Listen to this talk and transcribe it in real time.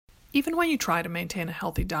Even when you try to maintain a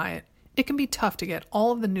healthy diet, it can be tough to get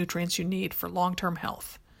all of the nutrients you need for long-term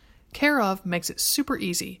health. Care of makes it super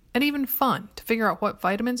easy and even fun to figure out what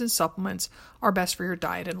vitamins and supplements are best for your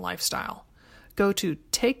diet and lifestyle. Go to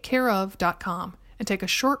takecareof.com and take a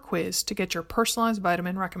short quiz to get your personalized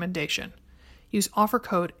vitamin recommendation. Use offer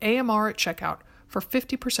code AMR at checkout for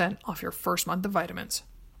 50% off your first month of vitamins.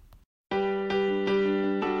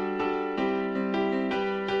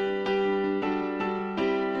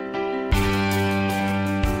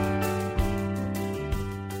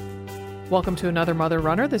 Welcome to another Mother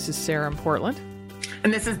Runner. This is Sarah in Portland.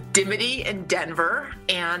 And this is Dimity in Denver.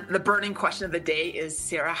 And the burning question of the day is,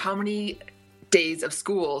 Sarah, how many days of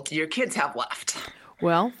school do your kids have left?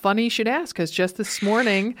 Well, funny you should ask, because just this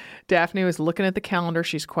morning, Daphne was looking at the calendar.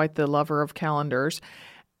 She's quite the lover of calendars.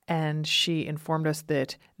 And she informed us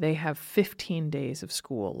that they have 15 days of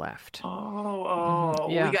school left.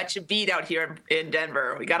 Yeah. We got you beat out here in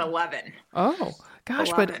Denver. We got 11. Oh, gosh.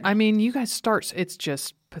 11. But I mean, you guys start, it's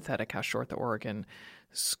just pathetic how short the Oregon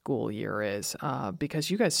school year is, because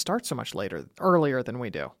you guys start so much earlier than we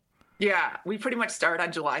do. Yeah, we pretty much start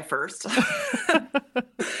on July 1st.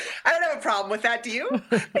 I don't have a problem with that, do you?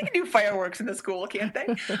 They can do fireworks in the school, can't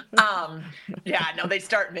they? Yeah, no, they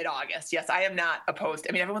start mid-August. Yes, I am not opposed.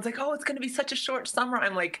 I mean, everyone's like, oh, it's going to be such a short summer.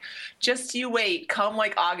 I'm like, just you wait. Come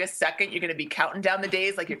like August 2nd, you're going to be counting down the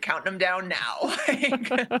days like you're counting them down now.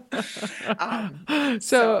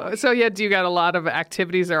 So yeah, do you got a lot of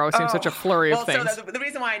activities? There always seems such a flurry of things. So the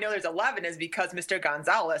reason why I know there's 11 is because Mr.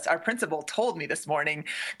 Gonzalez, our principal, told me this morning,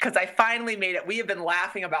 because I finally made it. We have been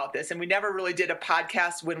laughing about this, and we never really did a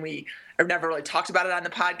podcast or never really talked about it on the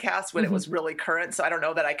podcast when it was really current. So I don't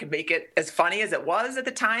know that I could make it as funny as it was at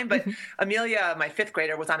the time. But Amelia, my 5th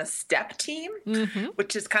grader, was on a STEP team,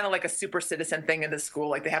 which is kind of like a super citizen thing in the school.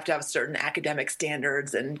 Like they have to have certain academic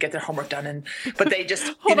standards and get their homework done. But they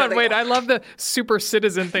just hold on, wait. I love the super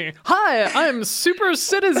citizen thing. Hi, I'm super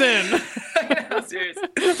citizen. I know, seriously.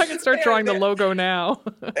 I can start drawing the logo now.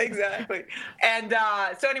 Exactly. And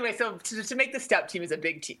so anyway, so to make the STEP team is a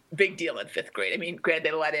big deal in 5th grade. I mean, granted,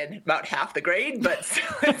 they let in about half the grade, but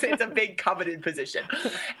it's a big coveted position.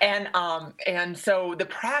 And so the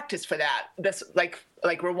practice for that, this like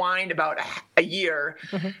rewind about a year,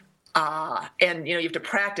 and you have to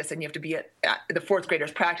practice, and you have to be at the 4th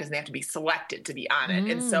graders practice, and they have to be selected to be on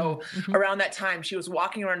it. And so around that time, she was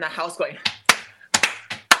walking around the house going,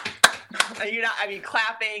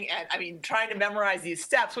 clapping and trying to memorize these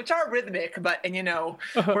steps, which are rhythmic,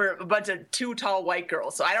 we're a bunch of 2 tall white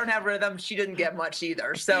girls. So I don't have rhythm. She didn't get much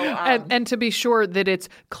either. So, and to be sure that it's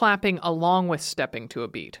clapping along with stepping to a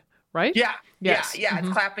beat, right? Yeah. Yes. Yeah. It's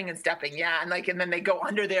clapping and stepping. Yeah. And then they go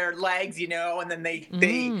under their legs, and then they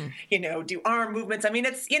do arm movements.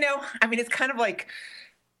 It's kind of like,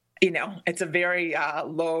 it's a very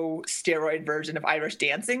low steroid version of Irish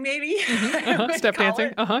dancing, maybe. Step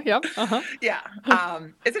dancing. Yep. Yeah.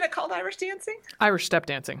 Isn't it called Irish dancing? Irish step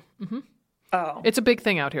dancing. Oh. It's a big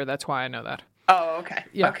thing out here. That's why I know that. Oh, okay.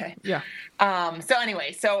 Yeah. Okay. Yeah. So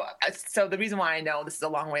anyway, so the reason why I know, this is a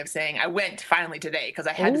long way of saying, I went finally today because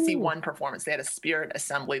I had to see one performance. They had a spirit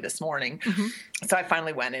assembly this morning. So I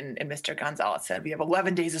finally went, and Mr. Gonzalez said, we have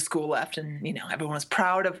 11 days of school left. And, everyone was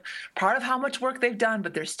proud of how much work they've done,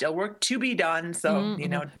 but there's still work to be done. So,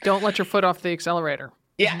 don't let your foot off the accelerator.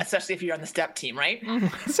 Yeah. Especially if you're on the STEP team, right?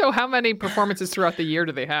 So how many performances throughout the year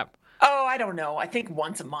do they have? Oh, I don't know. I think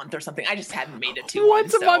once a month or something. I just hadn't made it to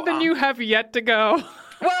once a month, and you have yet to go.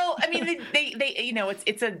 Well, I mean, they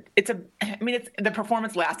the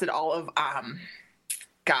performance lasted all of,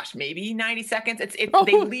 maybe 90 seconds.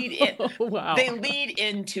 They lead in. Wow. They lead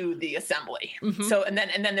into the assembly. So, and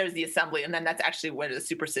then there's the assembly, and then that's actually where the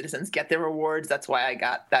super citizens get their awards. That's why I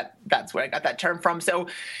got that. That's where I got that term from. So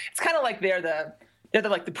it's kind of like they're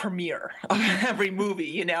like the premiere of every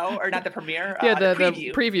movie, or not the premiere. Yeah, the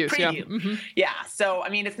previews. Yeah. Yeah. So,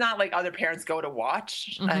 it's not like other parents go to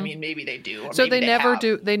watch. Maybe they do. Or so maybe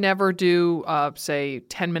they never do, say,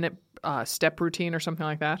 10-minute step routine or something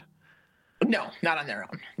like that? No, not on their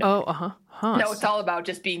own. No. Oh, No, it's all about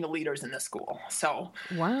just being the leaders in the school. So.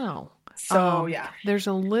 Wow. So, yeah. There's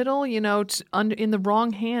a little, in the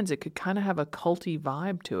wrong hands, it could kind of have a culty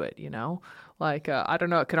vibe to it, Like, I don't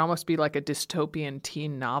know, it could almost be like a dystopian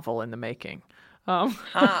teen novel in the making.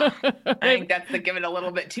 I think that's giving a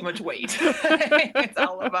little bit too much weight. It's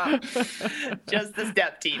all about just the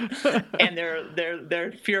STEP team and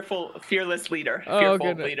their fearless leader.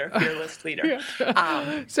 Fearless leader.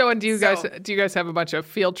 Yeah. So do you guys have a bunch of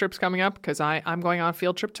field trips coming up? Because I'm going on a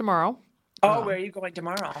field trip tomorrow. Oh, where are you going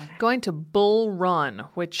tomorrow? Going to Bull Run,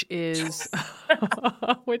 which is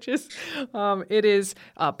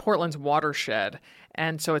Portland's watershed,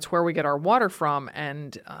 And so it's where we get our water from.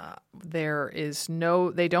 And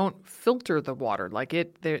they don't filter the water. Like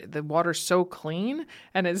the water's so clean.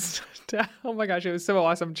 And it's, oh my gosh, it was so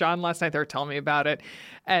awesome. John, last night, they were telling me about it.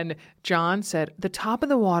 And John said, the top of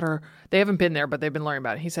the water, they haven't been there, but they've been learning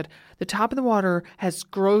about it. He said, the top of the water has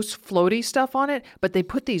gross floaty stuff on it, but they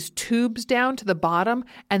put these tubes down to the bottom,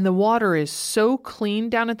 and the water is so clean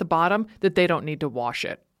down at the bottom that they don't need to wash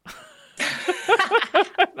it.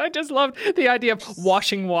 I just loved the idea of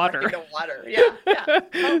washing water. The water,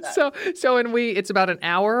 yeah. So it's about an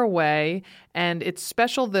hour away, and it's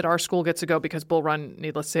special that our school gets to go because Bull Run,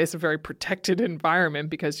 needless to say, is a very protected environment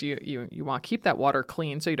because you want to keep that water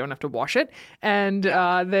clean so you don't have to wash it. And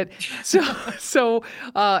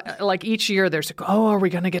like each year there's are we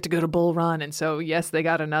going to get to go to Bull Run? And so yes, they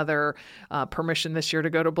got another permission this year to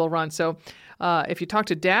go to Bull Run. So if you talk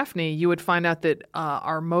to Daphne, you would find out that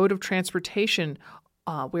our mode of transportation,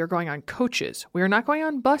 we are going on coaches. We are not going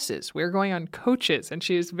on buses. We are going on coaches. And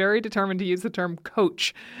she is very determined to use the term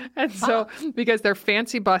coach. And so, because they're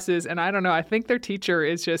fancy buses, and I don't know, I think their teacher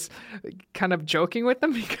is just kind of joking with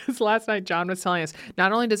them because last night John was telling us,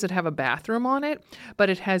 not only does it have a bathroom on it, but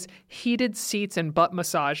it has heated seats and butt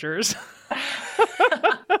massagers.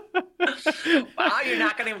 Wow, you're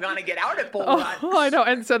not going to get out at Bull Run. Oh, I know.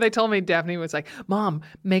 And so they told me, Daphne was like, Mom,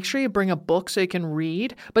 make sure you bring a book so you can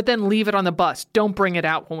read, but then leave it on the bus. Don't bring it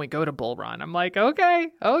out when we go to Bull Run. I'm like, okay.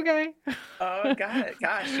 Oh, got it.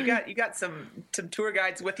 Gosh, you got some tour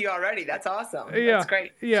guides with you already. That's awesome. Yeah. That's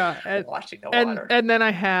great. Yeah. Watching the water. And then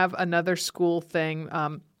I have another school thing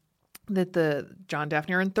that the John and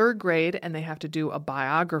Daphne are in third grade, and they have to do a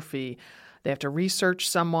biography. They have to research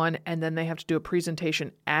someone, and then they have to do a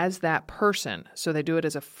presentation as that person. So they do it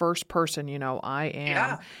as a first person, I am.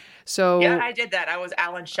 Yeah. So yeah, I did that. I was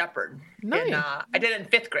Alan Shepard. Nice. I did it in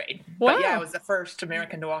fifth grade. Wow. But yeah, I was the first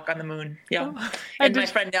American to walk on the moon. Yeah. Oh. And my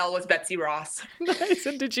friend Nell was Betsy Ross. Nice.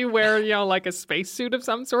 And did you wear, like a spacesuit of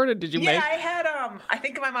some sort, or did you make? Yeah, I had. I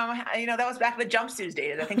think my mom. That was back in the jumpsuit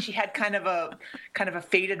days. I think she had kind of a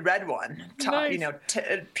faded red one. Nice.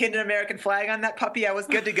 Pinned an American flag on that puppy. I was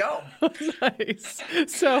good to go. Nice.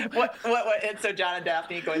 So what? And so John and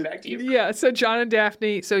Daphne, going back to you. Yeah. So John and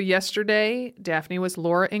Daphne. So yesterday, Daphne was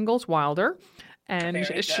Laura Ingalls Wilder. And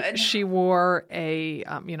she wore a,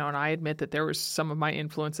 and I admit that there was some of my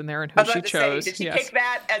influence in there and who she chose. Did she pick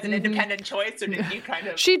that as an independent choice, or did you kind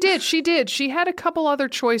of? She did. She had a couple other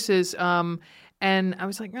choices. And I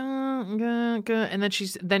was like, and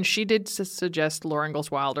then she did suggest Laura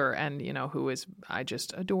Ingalls Wilder, and I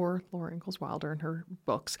just adore Laura Ingalls Wilder and her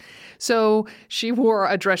books. So she wore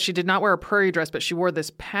a dress. She did not wear a prairie dress, but she wore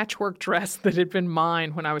this patchwork dress that had been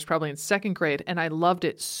mine when I was probably in second grade, and I loved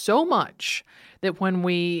it so much that when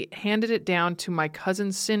we handed it down to my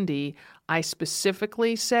cousin Cindy, I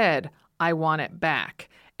specifically said, I want it back.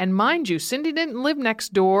 And mind you, Cindy didn't live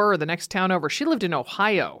next door or the next town over. She lived in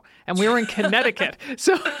Ohio, and we were in Connecticut.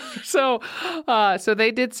 So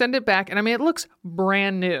they did send it back. And I mean, it looks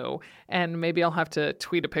brand new. And maybe I'll have to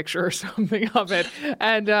tweet a picture or something of it.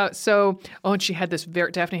 And and she had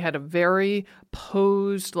Daphne had a very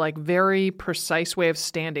posed, like very precise way of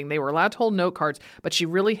standing. They were allowed to hold note cards, but she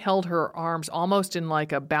really held her arms almost in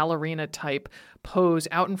like a ballerina type pose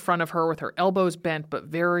out in front of her with her elbows bent, but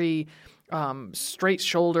very straight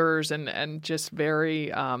shoulders and just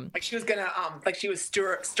very like she was gonna she was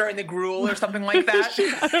stirring the gruel or something like that.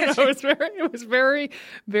 I don't know. It was very,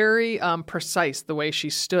 very precise the way she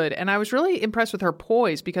stood, and I was really impressed with her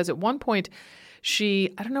poise because at one point I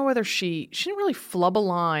don't know whether she didn't really flub a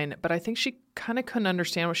line, but I think she kind of couldn't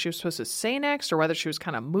understand what she was supposed to say next, or whether she was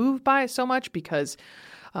kind of moved by it so much because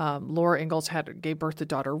Laura Ingalls gave birth to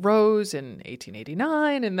daughter Rose in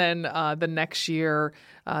 1889, and then the next year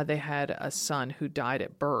they had a son who died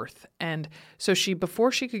at birth. And so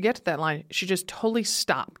before she could get to that line, she just totally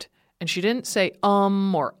stopped, and she didn't say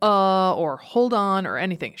or hold on or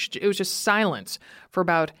anything. It was just silence for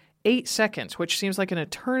about 8 seconds, which seems like an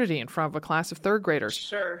eternity in front of a class of third graders.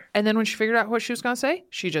 Sure. And then when she figured out what she was going to say,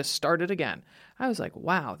 she just started again. I was like,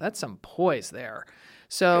 wow, that's some poise there.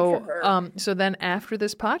 So then after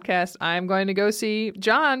this podcast, I'm going to go see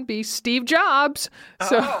John be Steve Jobs.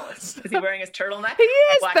 Is he wearing his turtleneck? He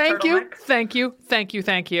is. Black Thank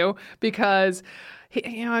you. Because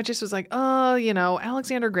I just was like,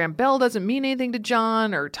 Alexander Graham Bell doesn't mean anything to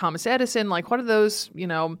John, or Thomas Edison. Like, what do those,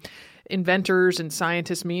 inventors and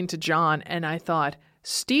scientists mean to John? And I thought,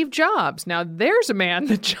 Steve Jobs. Now, there's a man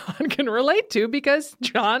that John can relate to because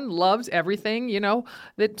John loves everything,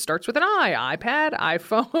 that starts with an I, iPad,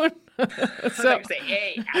 iPhone. So say,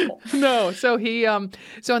 hey, Apple. No. So and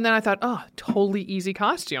then I thought, totally easy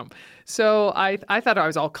costume. So I thought I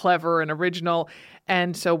was all clever and original.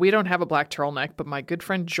 And so we don't have a black turtleneck, but my good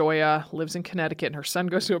friend Joya lives in Connecticut and her son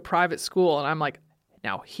goes to a private school. And I'm like,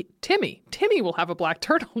 now, Timmy will have a black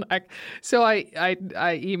turtleneck. So I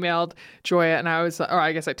emailed Joya and I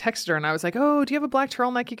texted her and I was like, oh, do you have a black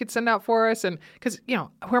turtleneck you could send out for us? And because, where am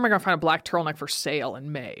I going to find a black turtleneck for sale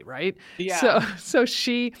in May, right? Yeah. So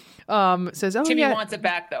she says, oh, Timmy yeah. wants it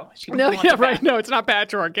back, though. No, it's not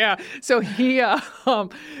patchwork. Yeah. So she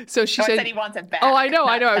said he wants it back. Oh, I know.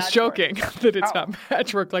 I was patchwork. joking that it's not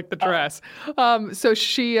patchwork like the dress.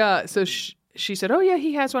 She said, oh, yeah,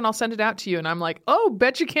 he has one. I'll send it out to you. And I'm like, oh,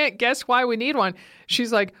 bet you can't guess why we need one.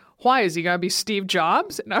 She's like, why? Is he going to be Steve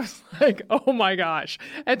Jobs? And I was like, oh, my gosh.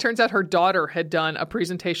 And it turns out her daughter had done a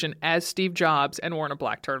presentation as Steve Jobs and worn a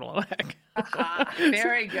black turtleneck.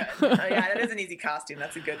 Very good. That is an easy costume.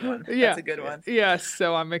 That's a good one. That's a good one. Yes.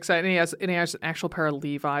 So I'm excited. And he has an actual pair of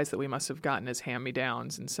Levi's that we must have gotten as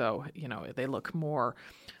hand-me-downs. And so, they look more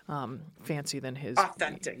fancy than his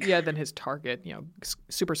authentic. Yeah, than his Target,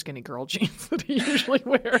 super skinny girl jeans that he usually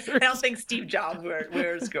wears. I don't think Steve Jobs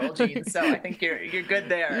wears girl jeans, so I think you're good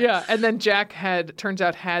there. Yeah, and then Jack had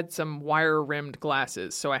some wire-rimmed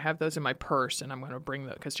glasses, so I have those in my purse, and I'm going to bring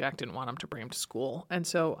those because Jack didn't want him to bring them to school, and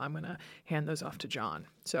so I'm going to hand those off to John.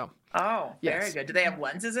 So. Oh, yes. Very good. Do they have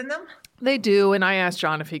lenses in them? They do, and I asked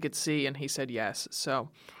John if he could see, and he said yes. So.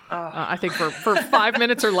 I think for 5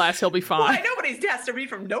 minutes or less, he'll be fine. Well, I know, but he has to read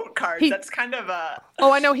from note cards. That's kind of a...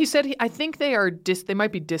 Oh, I know. He said I think they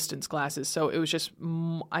might be distance glasses. So it was just,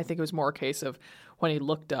 I think it was more a case of when he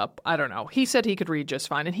looked up. I don't know. He said he could read just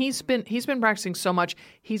fine. And he's been practicing so much,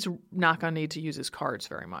 he's not going to need to use his cards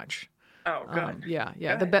very much. Oh, good. Yeah.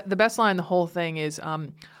 Good. The best line in the whole thing is,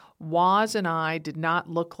 Woz and I did not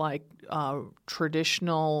look like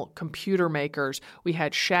traditional computer makers. We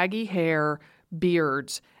had shaggy hair,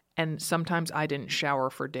 beards, and sometimes I didn't shower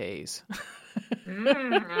for days.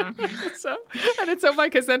 And it's so funny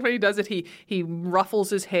because then when he does it, he ruffles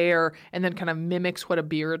his hair and then kind of mimics what a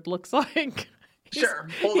beard looks like. Sure,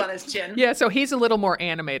 hold on his chin. Yeah, so he's a little more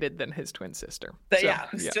animated than his twin sister.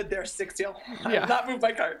 Stood there 6 not moved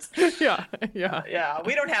my cards. Yeah.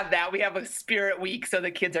 We don't have that. We have a spirit week, so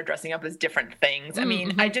the kids are dressing up as different things. I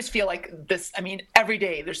mean, I just feel like this. I mean, every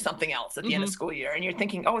day there's something else at the end of school year, and you're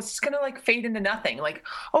thinking, oh, it's just gonna like fade into nothing. Like,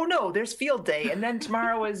 oh no, there's field day, and then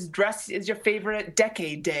tomorrow is dress is your favorite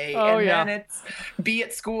decade day, then it's be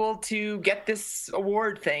at school to get this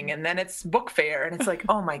award thing, and then it's book fair, and it's like,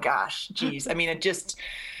 oh my gosh, geez. I mean,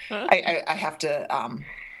 I have to,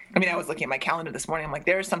 I was looking at my calendar this morning. I'm like,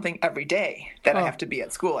 there's something every day that I have to be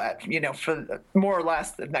at school at, for more or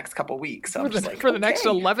less the next couple of weeks. So for the next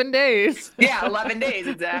 11 days. Yeah, 11 days.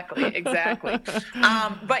 Exactly.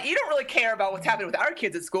 But you don't really care about what's happening with our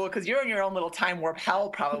kids at school because you're in your own little time warp hell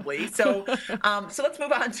probably. So, so let's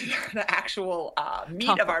move on to the actual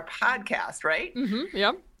meat of our podcast, right? Mm-hmm.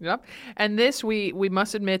 Yep. And this, we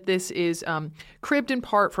must admit, this is cribbed in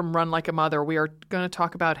part from Run Like a Mother. We are going to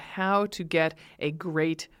talk about how to get a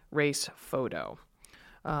great race photo.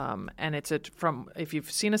 And it's if you've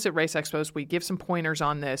seen us at Race Expos, we give some pointers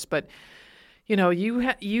on this. But, you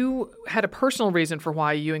had a personal reason for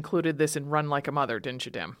why you included this in Run Like a Mother, didn't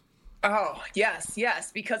you, Dim? Oh,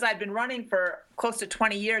 yes, because I'd been running for close to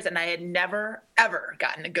 20 years and I had never, ever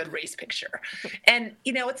gotten a good race picture. And,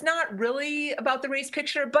 it's not really about the race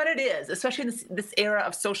picture, but it is, especially in this era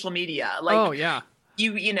of social media. Like, oh, yeah.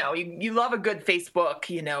 You love a good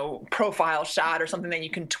Facebook, profile shot or something that you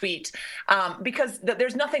can tweet because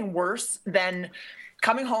there's nothing worse than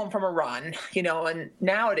coming home from a run, and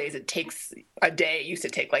nowadays it takes a day. It used to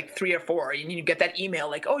take like 3 or 4. And you get that email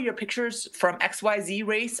like, oh, your pictures from XYZ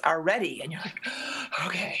race are ready. And you're like,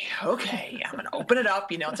 okay, I'm going to open it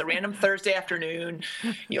up. It's a random Thursday afternoon.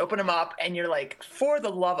 You open them up and you're like, for the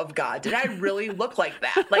love of God, did I really look like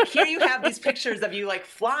that? Like here you have these pictures of you like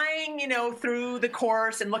flying, through the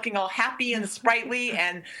course and looking all happy and sprightly.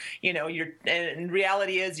 And, and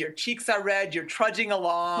reality is your cheeks are red. You're trudging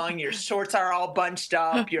along. Your shorts are all bunched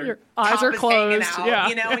up. Your eyes are closed. Out, yeah.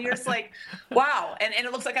 And you're just like, wow. And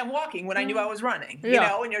it looks like I'm walking when I knew I was running,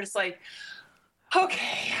 and you're just like,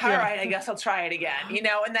 okay, all right, I guess I'll try it again,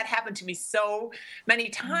 and that happened to me so many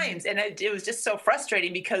times. And it was just so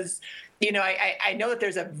frustrating because, I know that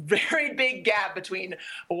there's a very big gap between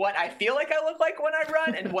what I feel like I look like when I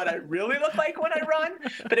run and what I really look like when I run.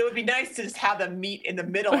 But it would be nice to just have them meet in the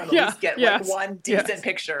middle and at least get like one decent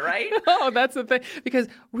picture, right? Oh, that's the thing. Because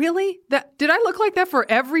really, did I look like that for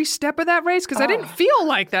every step of that race? Because I didn't feel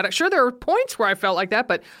like that. Sure, there were points where I felt like that,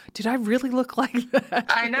 but did I really look like that?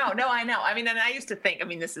 I know. No, I know. I mean, and I used to think,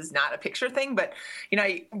 this is not a picture thing, but,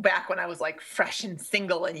 back when I was like fresh and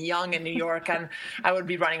single and young in New York, and I would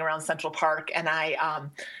be running around Central Park, and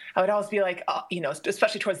I would always be like,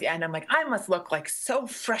 especially towards the end, I'm like, I must look like so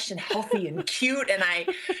fresh and healthy and cute.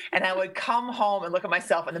 And I would come home and look at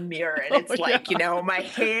myself in the mirror, and it's my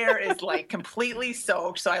hair is like completely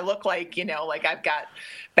soaked. So I look like, like I've got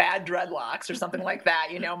bad dreadlocks or something like that.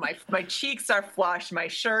 My cheeks are flushed. My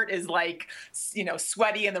shirt is like,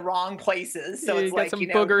 sweaty in the wrong places. So it's got like, some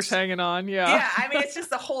boogers hanging on. Yeah. Yeah. I mean, it's just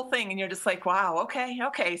the whole thing. And you're just like, wow, okay.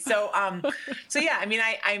 So, yeah, I mean,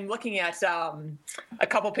 I'm looking at a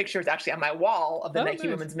couple pictures actually on my wall of the Nike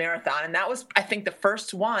nice. Women's Marathon. And that was, I think, the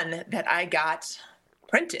first one that I got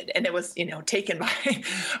printed, and it was taken by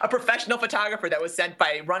a professional photographer that was sent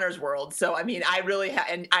by Runner's World. So I mean, I really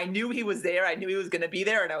and I knew he was there. I knew he was going to be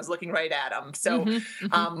there, and I was looking right at him. So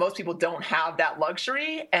most people don't have that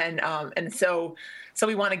luxury, and so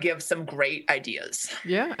we want to give some great ideas.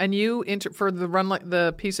 Yeah, and you for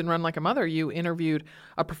the piece in Run Like a Mother, you interviewed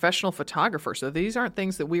a professional photographer. So these aren't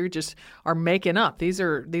things that we just are making up. These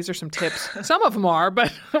are some tips. Some of them are, but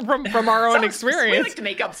from our own experience. We like to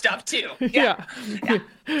make up stuff too. Yeah.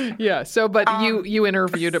 Yeah. So, but you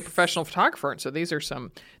interviewed a professional photographer, and so these are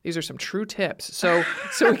some true tips. So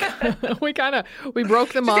we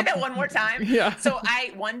broke them up. Say that one more time. Yeah. So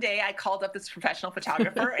one day I called up this professional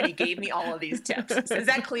photographer, and he gave me all of these tips. Is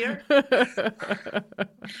that clear?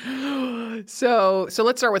 So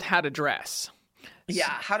let's start with how to dress. Yeah,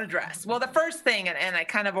 how to dress. Well, the first thing, and I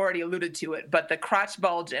kind of already alluded to it, but the crotch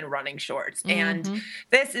bulge in running shorts. And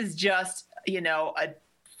this is just, a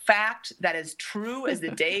fact that is true as the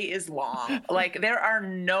day is long. Like, there are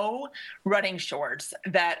no running shorts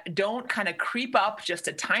that don't kind of creep up just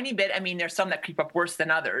a tiny bit. I mean, there's some that creep up worse than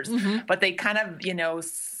others, but they kind of,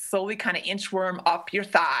 slowly kind of inchworm up your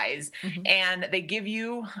thighs, and they give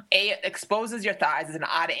you it exposes your thighs as an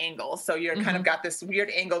odd angle. So you're kind of got this weird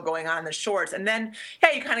angle going on in the shorts. And then,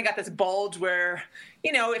 you kind of got this bulge where,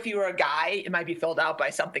 if you were a guy, it might be filled out by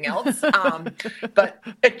something else. But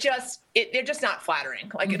they're just not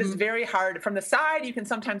flattering. Like, it is very hard. From the side, you can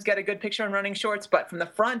sometimes get a good picture in running shorts, but from the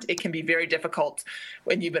front, it can be very difficult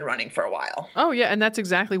when you've been running for a while. Oh, yeah. And that's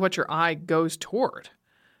exactly what your eye goes toward.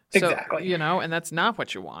 So, exactly. And that's not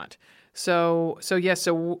what you want. So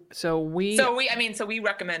we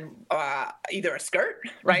recommend either a skirt,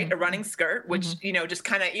 right? A running skirt, which, just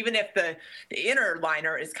kind of, even if the inner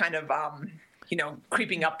liner is kind of,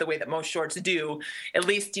 creeping up the way that most shorts do, at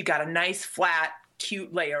least you got a nice flat,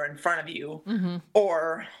 cute layer in front of you,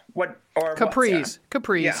 or capris,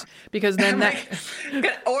 yeah. Because then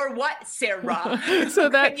or what, Sarah? So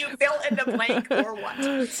that can you fill in the blank, or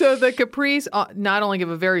what? So the capris not only give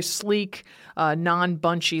a very sleek,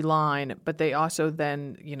 non-bunchy line, but they also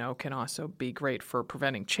then can also be great for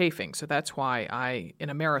preventing chafing. So that's why in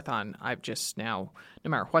a marathon, I've just now, no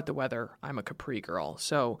matter what the weather, I'm a capri girl.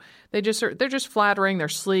 So they're just flattering, they're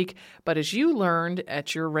sleek. But as you learned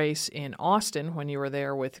at your race in Austin when you were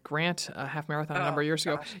there with Grant, a half marathon a number of years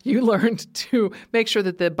ago, you learned to make sure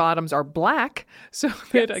that the bottoms are black. So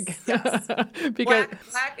that because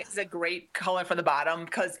black is a great color for the bottom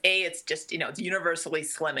because it's just it's universally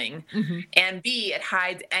slimming, and B, it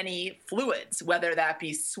hides any fluids, whether that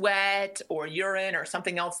be sweat or urine or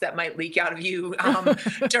something else that might leak out of you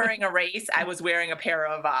during a race. I was wearing a pair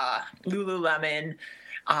of Lululemon.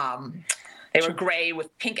 They were gray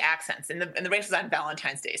with pink accents, and the race was on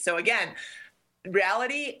Valentine's Day. So again,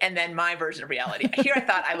 reality and then my version of reality. Here I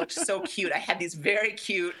thought I looked so cute. I had these very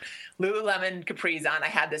cute Lululemon capris on. I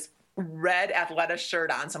had this red Athleta shirt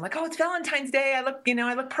on. So I'm like, oh, it's Valentine's Day. I look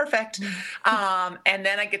perfect. And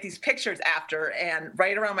then I get these pictures after, and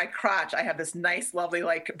right around my crotch, I have this nice, lovely,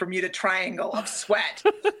 like Bermuda Triangle of sweat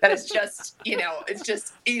that is just, it's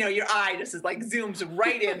just, your eye just is like zooms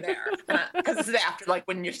right in there. Because this is after, like,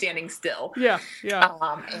 when you're standing still. Yeah.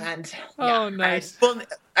 Oh, nice.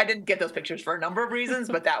 I didn't get those pictures for a number of reasons,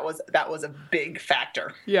 but that was a big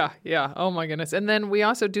factor. Yeah. Oh my goodness. And then we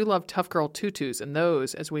also do love Tough Girl tutus, and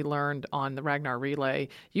those, as we learned on the Ragnar Relay,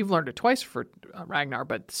 you've learned it twice for Ragnar,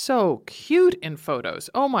 but so cute in photos.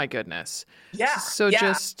 Oh my goodness. Yeah. So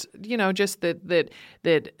just that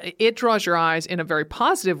it draws your eyes in a very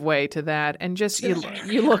positive way to that, and just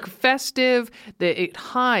you look festive. That it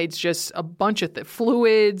hides just a bunch of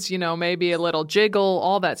fluids, maybe a little jiggle,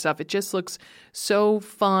 all that stuff. It just looks so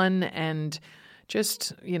fun, and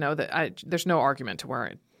just there's no argument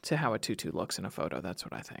to how a tutu looks in a photo. That's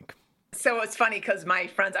what I think. So it's funny because my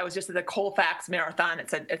friends, I was just at the Colfax Marathon.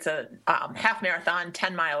 It's a half marathon,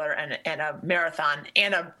 10-miler, and a marathon,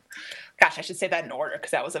 and a, gosh, I should say that in order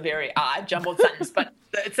because that was a very odd jumbled sentence. But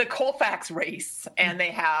it's a Colfax race, and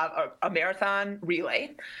they have a marathon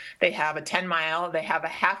relay, they have a 10-mile, they have a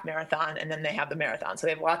half marathon, and then they have the marathon. So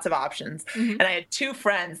they have lots of options. And I had two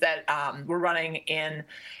friends that were running in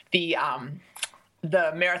the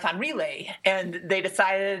marathon relay, and they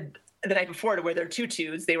decided the night before to wear their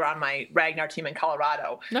tutus. They were on my Ragnar team in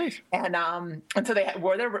Colorado. Nice. And so they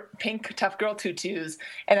wore their pink Tough Girl tutus.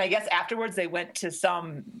 And I guess afterwards they went to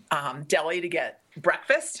some deli to get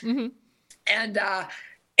breakfast. And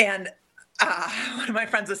one of my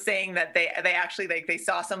friends was saying that they actually they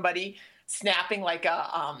saw somebody snapping like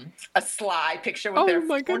a sly picture with their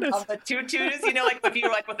phone of the tutus, like if you were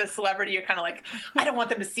like with a celebrity, you're kind of like, I don't want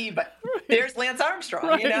them to see, but there's Lance Armstrong,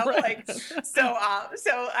 like, so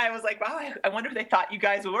I was like, wow, I wonder if they thought you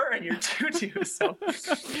guys were in your tutus. So,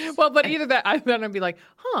 well, but either that, then I'd be like,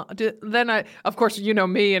 then I, of course,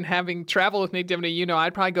 me and having traveled with Nick Dimity,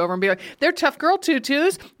 I'd probably go over and be like, they're Tough Girl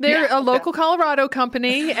tutus. They're a local Colorado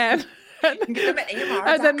company. And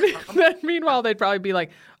then meanwhile, they'd probably be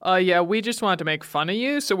like, yeah, we just wanted to make fun of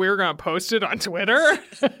you, so we were going to post it on Twitter.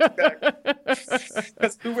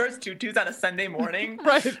 Because who wears tutus on a Sunday morning?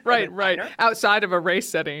 Right. Outside of a race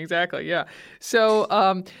setting, exactly, yeah. So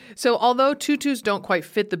although tutus don't quite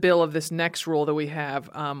fit the bill of this next rule that we have,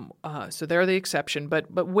 so they're the exception, but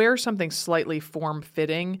wear something slightly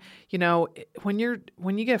form-fitting. When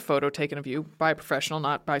you get a photo taken of you by a professional,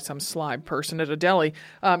 not by some sly person at a deli,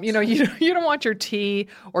 you don't want your tee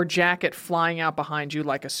or jacket flying out behind you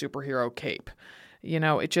like a superhero cape.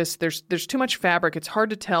 It just there's too much fabric. It's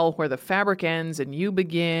hard to tell where the fabric ends and you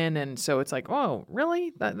begin, and so it's like, oh,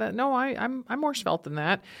 really? No, I'm more svelte than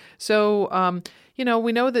that. So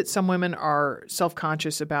we know that some women are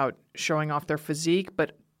self-conscious about showing off their physique,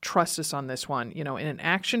 but trust us on this one. In an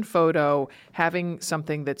action photo, having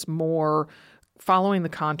something that's more following the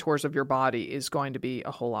contours of your body is going to be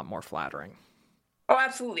a whole lot more flattering. Oh,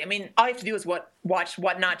 absolutely. I mean, all you have to do is watch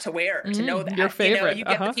What Not to Wear to know that. Your favorite. You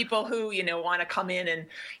get the people who, want to come in and,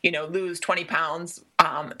 lose 20 pounds.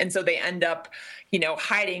 And so they end up,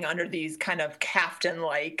 hiding under these kind of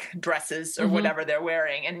caftan-like dresses or whatever they're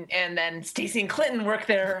wearing. And then Stacey and Clinton work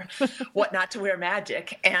their What Not to Wear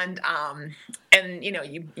magic. And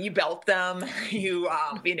you belt them, you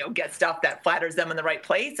get stuff that flatters them in the right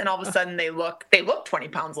place. And all of a sudden they look 20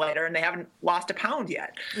 pounds lighter and they haven't lost a pound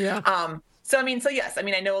yet. Yeah. So yes, I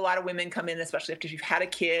know a lot of women come in, especially after you've had a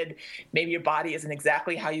kid, maybe your body isn't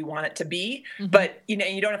exactly how you want it to be, but, you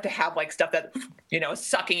don't have to have like stuff that,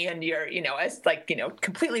 sucking into your, as like,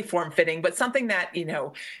 completely form fitting, but something that,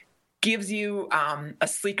 gives you a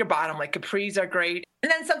sleeker bottom, like capris are great.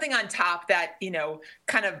 And then something on top that,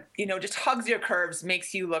 kind of, just hugs your curves,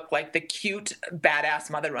 makes you look like the cute,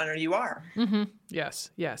 badass mother runner you are. Mm-hmm.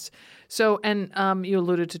 Yes. So, and you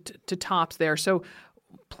alluded to tops there. So,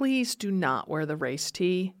 please do not wear the race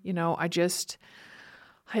tee.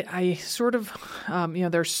 I sort of,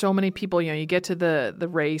 there's so many people, you get to the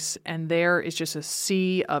race and there is just a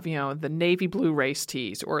sea of, the navy blue race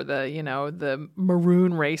tees or the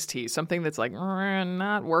maroon race tees, something that's like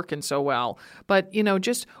not working so well. But,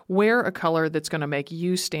 just wear a color that's going to make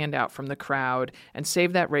you stand out from the crowd and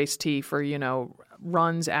save that race tee for,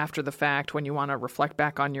 runs after the fact when you want to reflect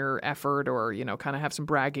back on your effort or, kind of have some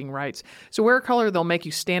bragging rights. So wear a color that'll make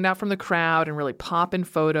you stand out from the crowd and really pop in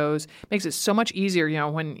photos. Makes it so much easier,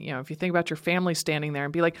 when, if you think about your family standing there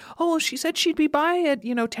and be like, oh, well, she said she'd be by at,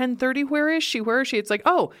 10:30. Where is she? It's like,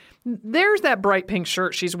 oh, there's that bright pink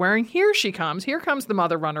shirt she's wearing. Here she comes. Here comes the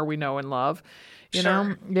mother runner we know and love.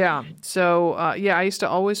 Sure. Yeah. So, I used to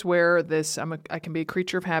always wear this. I can be a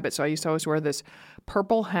creature of habit. So I used to always wear this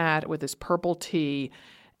purple hat with this purple tee.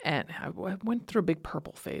 And I went through a big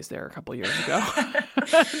purple phase there a couple of years ago.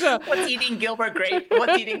 What's eating Gilbert Grape?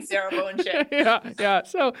 What's eating Sarah Bowen-Shea? Yeah.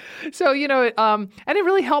 So and it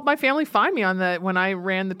really helped my family find me when I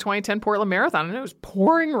ran the 2010 Portland Marathon, and it was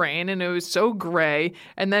pouring rain and it was so gray.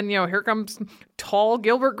 And then here comes tall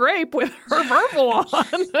Gilbert Grape with her purple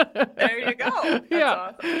on. There you go.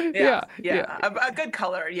 That's awesome. Yeah. A good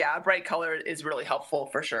color. Yeah, a bright color is really helpful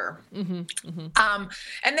for sure. Mm-hmm.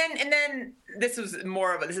 And then this is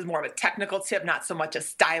more of a technical tip, not so much a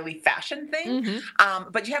styly fashion thing.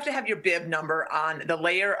 But you have to have your bib number on the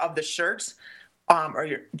layer of the shirt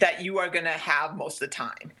that you are going to have most of the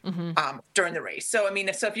time during the race. So,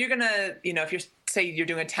 if you're going to, if say you're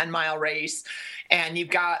doing a 10-mile race and you've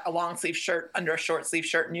got a long sleeve shirt under a short sleeve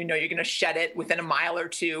shirt and you're going to shed it within a mile or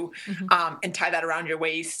two and tie that around your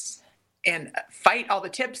waist fight all the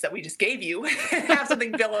tips that we just gave you and have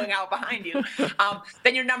something billowing out behind you,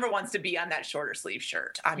 then your number wants to be on that shorter sleeve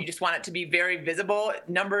shirt. You just want it to be very visible.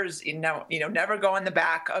 Numbers, never go on the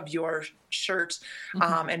back of your shirt.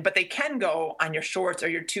 But they can go on your shorts or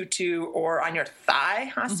your tutu or on your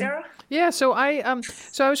thigh, huh, Sarah? Yeah. So I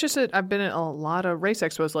was I've been at a lot of race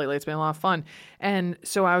expos lately. It's been a lot of fun. And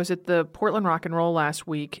so I was at the Portland Rock and Roll last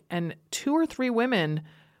week, and 2 or 3 women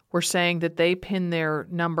were saying that they pin their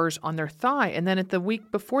numbers on their thigh. And then at the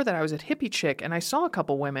week before that, I was at Hippie Chick, and I saw a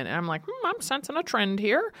couple women, and I'm like, I'm sensing a trend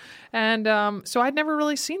here. And so I'd never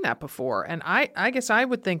really seen that before. And I guess I'd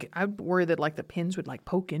worry that like the pins would like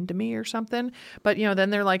poke into me or something. But, then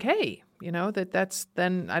they're like, hey, that's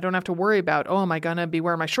then I don't have to worry about, am I going to be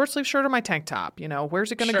wearing my short sleeve shirt or my tank top?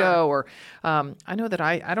 Where's it going to go? Or I know that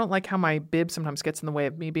I don't like how my bib sometimes gets in the way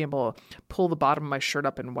of me being able to pull the bottom of my shirt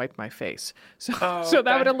up and wipe my face. So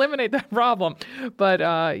that would eliminate that problem. But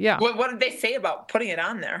yeah. What did they say about putting it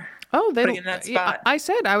on there? Oh, they putting it in that spot. Yeah,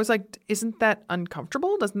 I was like, isn't that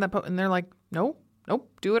uncomfortable? Doesn't that and they're like, nope,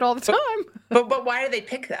 do it all the time. But why do they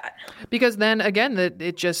pick that? Because then again,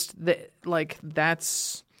 that's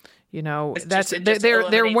It's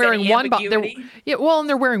they're wearing one bottom. And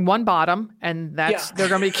they're wearing one bottom, and they're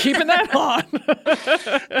going to be keeping that on.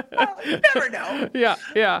 You never know.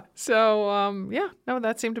 Yeah. So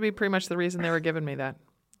that seemed to be pretty much the reason they were giving me that.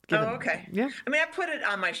 Okay. Yeah. I mean, I put it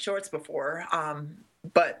on my shorts before.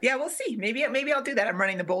 But yeah, we'll see. Maybe I'll do that. I'm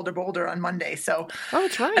running the Boulder on Monday, so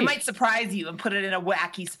that's right. I might surprise you and put it in a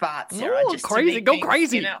wacky spot, Sarah. Just crazy, go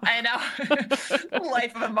crazy. I know.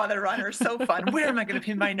 Life of a mother runner, so fun. Where am I going to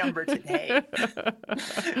pin my number today?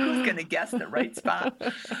 Who's going to guess the right spot?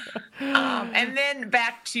 And then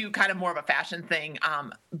back to kind of more of a fashion thing,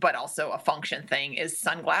 but also a function thing is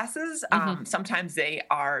sunglasses. Sometimes they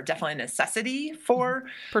are definitely a necessity for,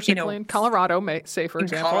 particularly in Colorado, say for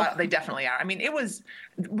example. Colorado, they definitely are. I mean,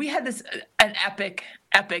 we had an epic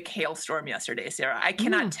hailstorm yesterday, Sarah. I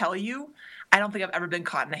cannot tell you. I don't think I've ever been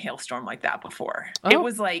caught in a hailstorm like that before. Oh. It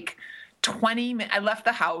was like 20 minutes. I left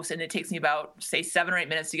the house, and it takes me about, say, 7 or 8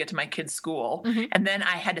 minutes to get to my kids' school. And then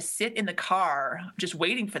I had to sit in the car just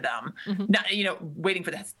waiting for them, waiting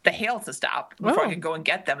for the hail to stop before I could go and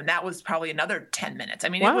get them. And that was probably another 10 minutes. I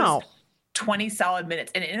mean, It was 20 solid minutes.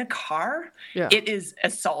 And in a car, it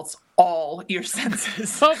assaults all your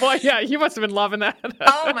senses. Oh boy, yeah, you must have been loving that.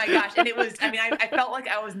 Oh my gosh. And it was, I felt like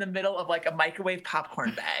I was in the middle of like a microwave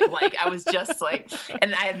popcorn bag. Like I was just like,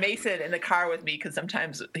 and I had Mason in the car with me because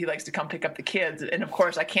sometimes he likes to come pick up the kids. And of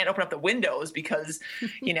course I can't open up the windows because,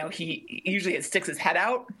 he usually sticks his head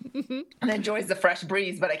out and enjoys the fresh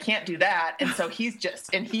breeze, but I can't do that. And so he's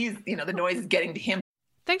the noise is getting to him.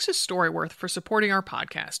 Thanks to Storyworth for supporting our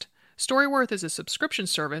podcast. Storyworth is a subscription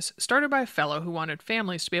service started by a fellow who wanted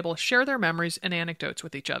families to be able to share their memories and anecdotes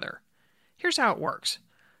with each other. Here's how it works.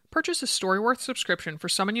 Purchase a Storyworth subscription for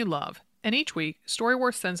someone you love, and each week,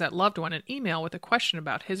 Storyworth sends that loved one an email with a question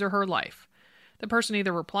about his or her life. The person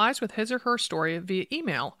either replies with his or her story via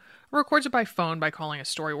email or records it by phone by calling a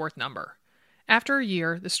Storyworth number. After a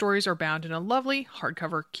year, the stories are bound in a lovely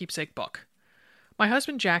hardcover keepsake book. My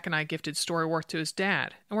husband Jack and I gifted Storyworth to his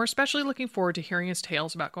dad, and we're especially looking forward to hearing his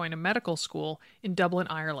tales about going to medical school in Dublin,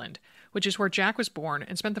 Ireland, which is where Jack was born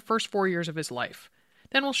and spent the first 4 years of his life.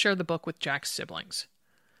 Then we'll share the book with Jack's siblings.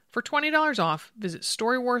 For $20 off, visit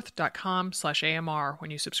storyworth.com/AMR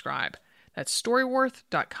when you subscribe. That's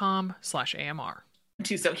storyworth.com/AMR.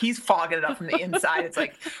 So he's fogging it up from the inside. It's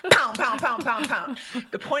like pound, pound, pound, pound, pound.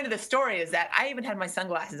 The point of the story is that I even had my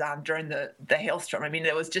sunglasses on during the hailstorm. I mean,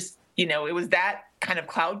 it was just, it was that kind of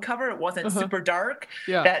cloud cover. It wasn't super dark.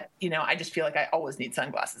 Yeah. That, I just feel like I always need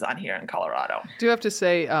sunglasses on here in Colorado. Do you have to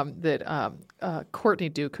say that Courtney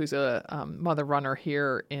Duke, who's a mother runner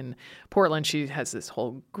here in Portland, she has this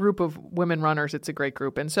whole group of women runners. It's a great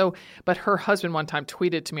group. And so, but her husband one time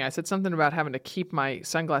tweeted to me, I said something about having to keep my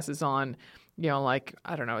sunglasses on, like,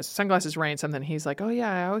 I don't know, sunglasses rain something. He's like, oh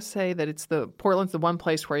yeah, I always say that Portland's the one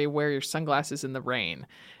place where you wear your sunglasses in the rain.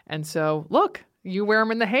 And so look, you wear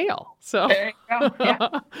them in the hail. So there you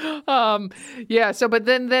go. Yeah. But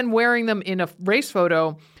then wearing them in a race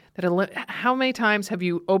photo, how many times have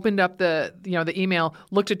you opened up the email,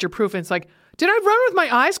 looked at your proof, and it's like, did I run with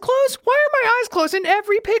my eyes closed? Why are my eyes closed in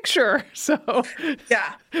every picture?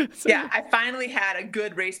 Yeah. I finally had a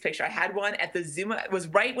good race picture. I had one at the Zuma. It was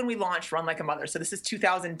right when we launched Run Like a Mother. So this is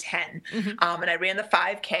 2010. And I ran the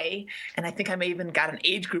 5K, and I think I may even got an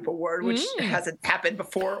age group award, which hasn't happened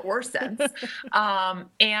before or since.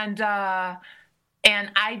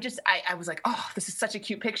 And I was like, oh, this is such a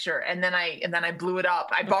cute picture. And then I blew it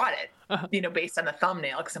up. I bought it, based on the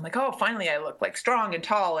thumbnail. Cause I'm like, oh, finally I look like strong and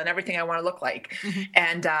tall and everything I want to look like.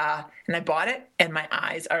 And I bought it and my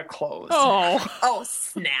eyes are closed. Oh,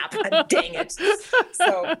 snap. Dang it.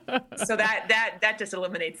 So that just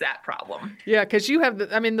eliminates that problem. Yeah. Cause you have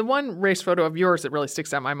the one race photo of yours that really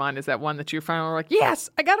sticks out in my mind is that one that you finally were like,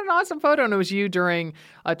 yes, I got an awesome photo. And it was you during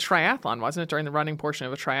a triathlon, wasn't it? During the running portion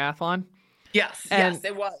of a triathlon. Yes,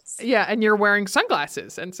 it was. Yeah, and you're wearing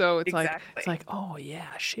sunglasses, and so it's exactly. like, oh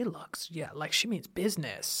yeah, she looks like she means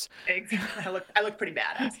business. Exactly. I look pretty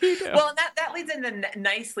badass. Well, and that leads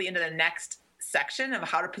nicely into the next section of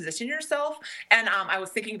how to position yourself. And I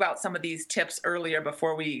was thinking about some of these tips earlier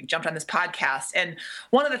before we jumped on this podcast. And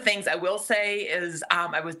one of the things I will say is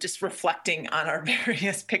I was just reflecting on our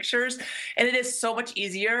various pictures, and it is so much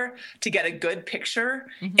easier to get a good picture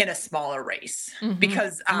in a smaller race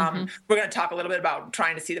because we're going to talk a little bit about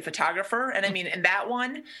trying to see the photographer. And I mean, in that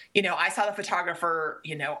one, I saw the photographer,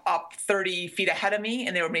 up 30 feet ahead of me,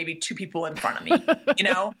 and there were maybe 2 people in front of me,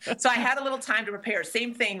 So I had a little time to prepare.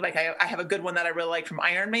 Same thing, like I have a good one that I really like from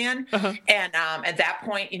Ironman. And at that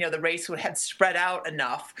point, the race had spread out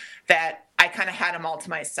enough that I kind of had them all to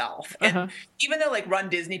myself. And even though like Run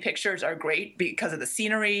Disney pictures are great because of the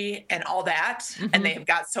scenery and all that, and they've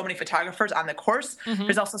got so many photographers on the course,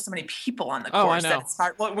 there's also so many people on the course that it's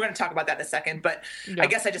hard. Well, we're going to talk about that in a second, but I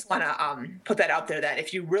guess I just want to put that out there that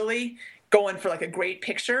if you really going for like a great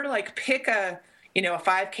picture, like pick a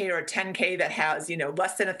 5K or a 10K that has,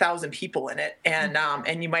 less than 1,000 people in it.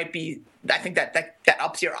 And you might be, I think that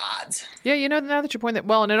ups your odds. Yeah. Now that you point that,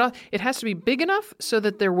 well, and it has to be big enough so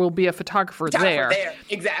that there will be a photographer there.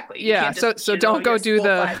 Exactly. Yeah. So don't go do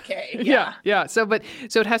the 5K. Yeah. So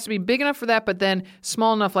it has to be big enough for that, but then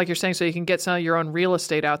small enough, like you're saying, so you can get some of your own real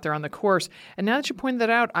estate out there on the course. And now that you pointed that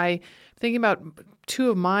out, I'm thinking about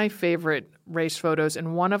 2 of my favorite race photos,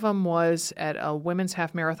 and one of them was at a women's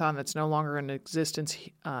half marathon that's no longer in existence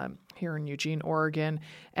here in Eugene, Oregon,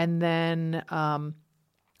 and then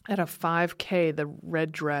at a 5K, the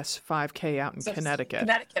red dress 5K out in Connecticut.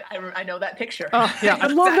 I know that picture. Oh yeah, I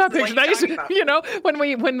love that picture. That used to,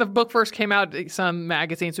 when the book first came out, some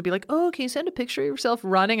magazines would be like, "Oh, can you send a picture of yourself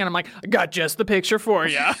running?" And I'm like, "I got just the picture for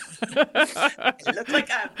you." It looks like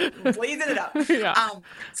I'm blazing it up. Yeah.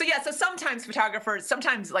 So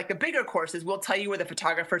sometimes like the bigger courses will tell you where the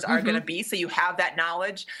photographers are going to be, so you have that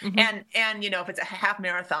knowledge. And if it's a half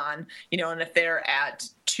marathon, and if they're at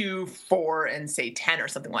 2, 4, and say 10 or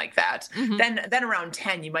something like that, then around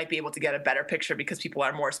 10 you might be able to get a better picture because people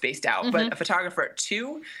are more spaced out. But a photographer at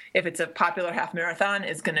 2, if it's a popular half marathon,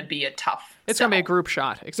 is going to be a tough. It's going to be a group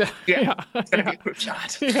shot. Exactly. Yeah. It's going to be a group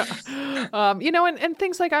shot. Yeah. And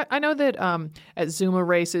things like I know that at Zuma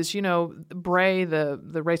races, Bray,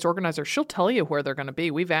 the race organizer, she'll tell you where they're going to be.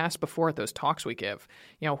 We've asked before at those talks we give.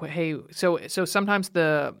 Hey, so sometimes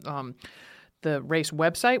the race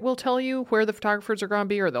website will tell you where the photographers are going to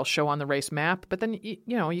be, or they'll show on the race map. But then,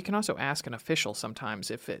 you can also ask an official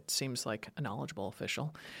sometimes if it seems like a knowledgeable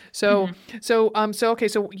official. So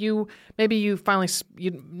you finally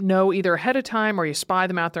either ahead of time or you spy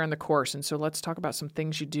them out there on the course. And so let's talk about some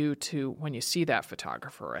things you do when you see that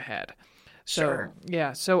photographer ahead. Sure.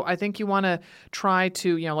 Yeah. So I think you want to try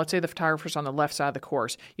to, let's say the photographer's on the left side of the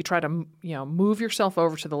course. You try to, move yourself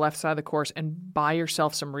over to the left side of the course and buy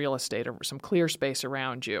yourself some real estate or some clear space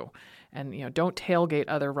around you. And, don't tailgate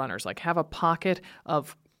other runners. Like have a pocket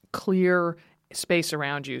of clear space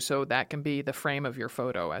around you so that can be the frame of your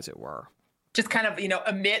photo, as it were. Just kind of,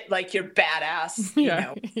 emit like your badass,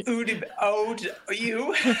 ode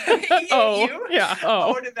you. Oh, yeah.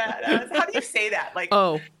 Oh. Ode badass. How do you say that? Like,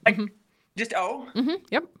 just O?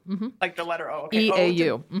 Yep. Like the letter O. Okay.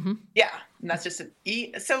 E-A-U. Yeah. And that's just an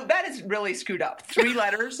E. So that is really screwed up. 3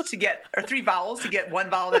 letters to get, or 3 vowels to get 1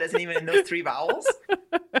 vowel that isn't even in those 3 vowels.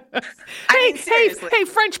 Hey,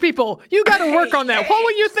 French people, you got to work on that. What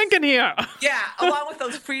were you thinking here? Yeah. Along with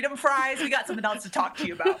those freedom fries, we got something else to talk to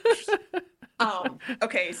you about.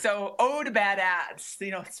 Okay, so ode to badass,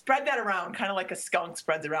 spread that around, kind of like a skunk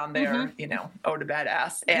spreads around there, ode to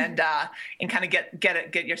badass, and kind of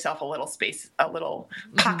get yourself a little space, a little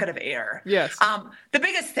pocket of air. Yes. The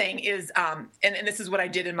biggest thing is, and this is what I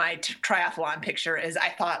did in my triathlon picture, is I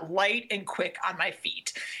thought light and quick on my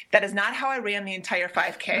feet. That is not how I ran the entire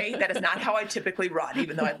 5K. That is not how I typically run,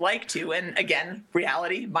 even though I'd like to. And again,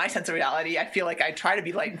 my sense of reality, I feel like I try to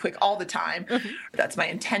be light and quick all the time. That's my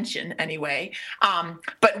intention anyway. okay.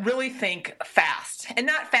 But really think fast, and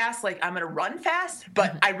not fast like I'm going to run fast,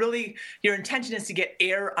 but your intention is to get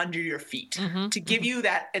air under your feet to give you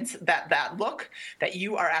that look that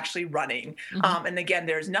you are actually running. And again,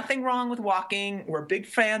 there's nothing wrong with walking. We're big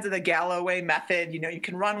fans of the Galloway method. You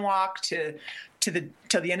can run, walk till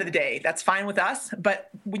the end of the day. That's fine with us. But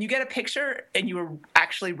when you get a picture and you were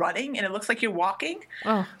actually running and it looks like you're walking, so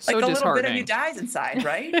like a little bit of disheartening. you dies inside,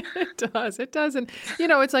 right? It does. And,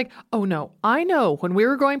 it's like, oh no, I know when we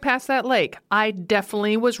were going past that lake, I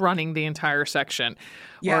definitely was running the entire section.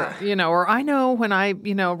 Yeah. Or I know when I,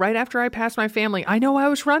 right after I passed my family, I know I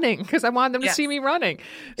was running because I wanted them to see me running.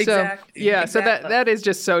 So, Exactly. yeah. So that is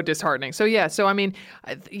just so disheartening. So, yeah. So, I mean,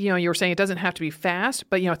 you were saying it doesn't have to be fast,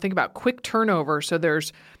 but, think about quick turnover. So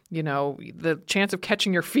there's, the chance of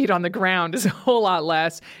catching your feet on the ground is a whole lot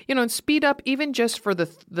less, and speed up even just for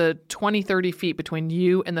the 20, 30 feet between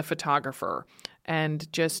you and the photographer.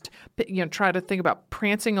 And just, try to think about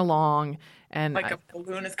prancing along. And like a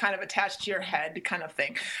balloon is kind of attached to your head kind of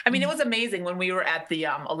thing. I mean, it was amazing when we were at the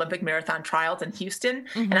Olympic marathon trials in Houston,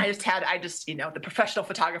 and I just the professional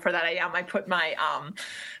photographer that I am, I put my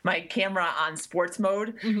my camera on sports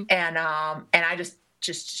mode, and I just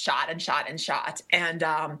shot and shot and shot, and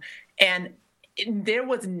there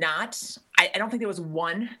was not, I don't think there was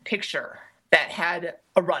one picture that had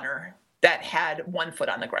a runner that had 1 foot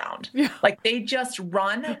on the ground. Yeah. Like they just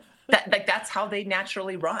run. That's how they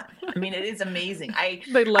naturally run. I mean, it is amazing.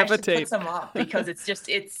 They levitate. I should put some up because it's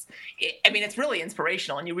really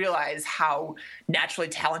inspirational, and you realize how naturally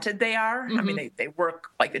talented they are. I mean, they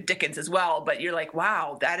work like the Dickens as well, but you're like,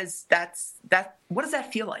 wow, that's what does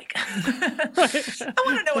that feel like? I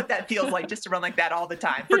want to know what that feels like just to run like that all the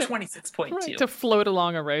time for 26.2. Right, to float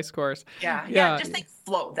along a race course. Yeah. Just think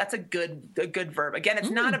float. That's a good verb. Again,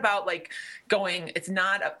 it's not about like going. It's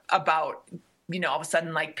not about all of a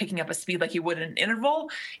sudden like picking up a speed like you would in an interval.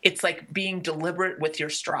 It's like being deliberate with your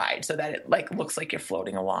stride so that it like looks like you're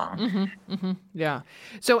floating along. Yeah.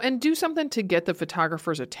 So, and do something to get the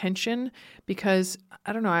photographer's attention, because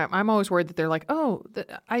I don't know, I'm always worried that they're like, oh,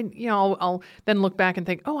 I'll then look back and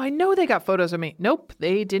think, oh, I know they got photos of me. Nope,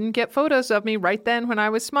 they didn't get photos of me right then when I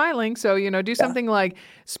was smiling. So, do something like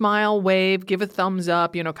smile, wave, give a thumbs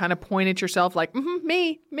up, kind of point at yourself like,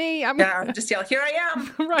 me. Just yell, here I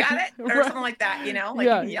am. Right. Got it? Or something like that, you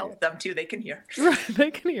can yell at them too. They can hear. Right,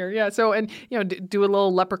 they can hear. Yeah. So, and do a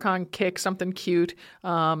little leprechaun kick, something cute.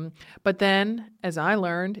 But then, as I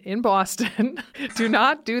learned in Boston, do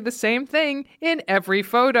not do the same thing in every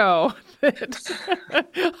photo.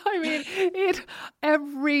 I mean,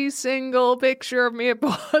 every single picture of me at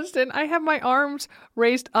Boston, I have my arms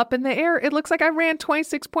raised up in the air. It looks like I ran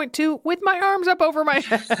 26.2 with my arms up over my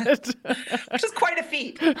head. Which is quite a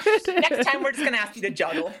feat. Next time we're just going to ask you to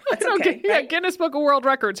juggle. That's okay. Yeah, right? Guinness Book of World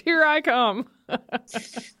Records. Here I come.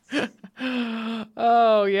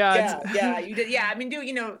 Oh, yeah. Yeah, you did. Yeah, I mean,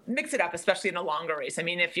 mix it up, especially in a longer race. I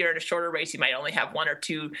mean, if you're in a shorter race, you might only have 1 or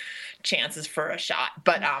 2 chances for a shot.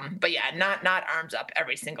 But yeah, not arms up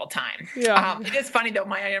every single time. Yeah. It is funny though.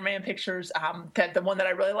 My Ironman pictures, the one that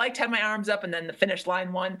I really liked had my arms up, and then the finish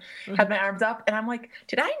line one had my arms up, and I'm like,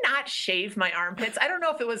 did I not shave my armpits? I don't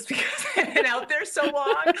know if it was because I've been out there so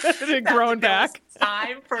long. It had grown back.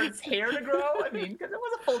 Time for its hair to grow. I mean, because it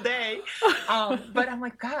was a full day. But I'm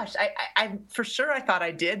like, gosh, I for sure I thought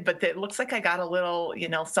I did, but it looks like I got a little,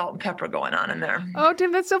 salt and pepper going on in there. Oh,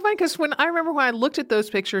 Tim, that's so funny, because when I looked at those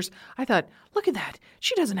pictures, I thought, look at that.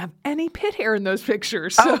 She doesn't have any pit hair in those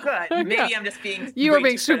pictures. So, oh, good. Maybe I'm just being You were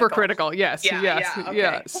being super critical. Yes. Okay.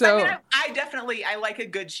 Yeah. So I like a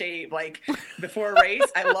good shave. Like before a race,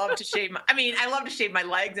 I love to shave my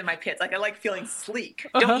legs and my pits. Like I like feeling sleek.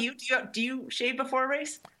 Don't you? Do you shave before a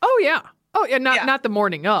race? Oh, yeah. Oh, yeah, not the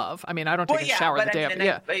morning of. I mean, I don't take a shower the day of.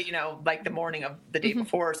 Yeah. Like the morning of the day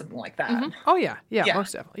before or something like that. Oh, yeah,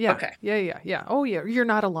 most definitely. Yeah. Okay. Yeah. Oh, yeah, you're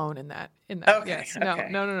not alone in that. Okay. Yes. Okay.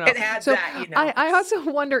 No. It adds that, I also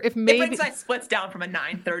wonder if maybe it splits down from a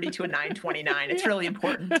 9:30 to a 9:29. It's really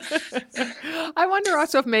important. I wonder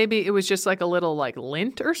also if maybe it was just like a little like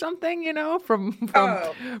lint or something, from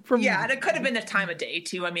yeah, and it could have been the time of day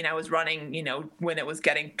too. I mean, I was running, when it was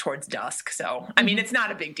getting towards dusk. So I mean, it's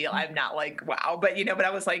not a big deal. I'm not like wow, but but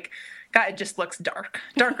I was like, God, it just looks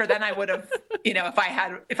darker than I would have, if I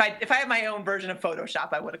had my own version of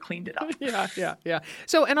Photoshop, I would have cleaned it up. Yeah.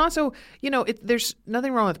 So, and also, there's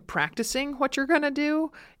nothing wrong with practicing what you're going to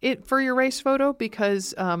do for your race photo,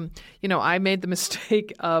 because, I made the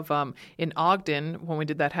mistake of, in Ogden, when we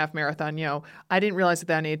did that half marathon, I didn't realize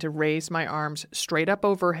that I needed to raise my arms straight up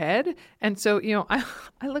overhead. And so,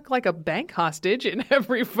 I look like a bank hostage in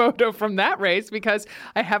every photo from that race, because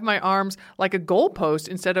I have my arms like a goalpost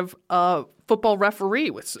instead of a football referee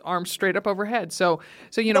with arms straight up overhead. So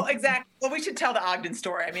Well, exactly. Well, we should tell the Ogden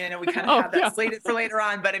story. I mean, I know we kind of have that slated for later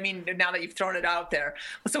on, but I mean, now that you've thrown it out there.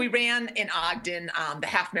 So we ran in Ogden, the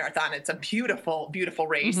half marathon. It's a beautiful, beautiful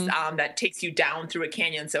race that takes you down through a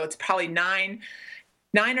canyon. So it's probably 9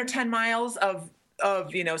 or 10 miles of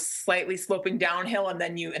slightly sloping downhill, and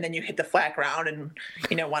then you hit the flat ground and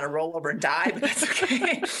want to roll over and die, but that's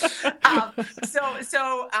okay. So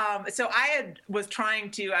I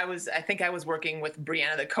think I was working with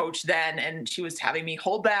Brianna, the coach then, and she was having me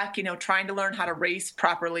hold back, trying to learn how to race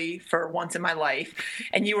properly for once in my life.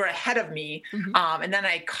 And you were ahead of me. And then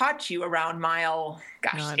I caught you around mile,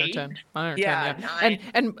 9 8. or 10. 9 or 10, yeah. 9.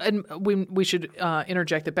 And we should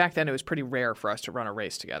interject that back then it was pretty rare for us to run a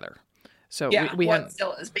race together. So we well, had it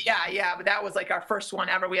still is, but but that was like our first one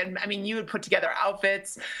ever. You had put together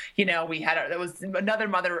outfits, there was another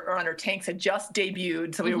mother runner, Tanks had just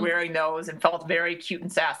debuted. So we were wearing those and felt very cute and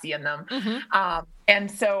sassy in them. And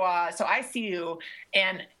so I see you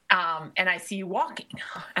and I see you walking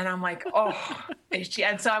and I'm like, oh,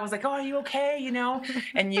 and so I was like, oh, are you okay?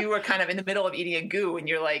 And you were kind of in the middle of eating a goo and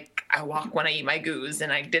you're like, I walk when I eat my goos.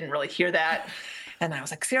 And I didn't really hear that. And I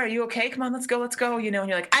was like, Sarah, are you okay? Come on, let's go. And you're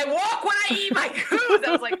like, I walk when I eat my goos.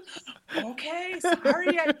 I was like, okay,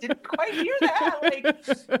 sorry, I didn't quite hear that.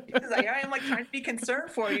 Because I am trying to be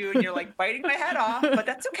concerned for you, and you're biting my head off, but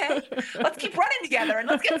that's okay. Let's keep running together and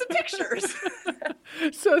let's get some pictures.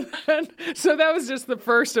 So that was just the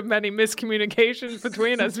first of many miscommunications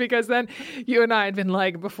between us, because then you and I had been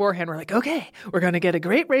beforehand, we're like, okay, we're going to get a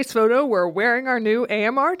great race photo. We're wearing our new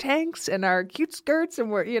AMR tanks and our cute skirts,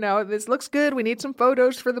 and we're, this looks good. We need some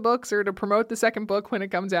photos for the books or to promote the second book when it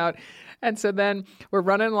comes out. And so then we're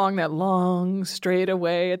running along that long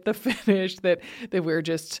straightaway at the finish that we're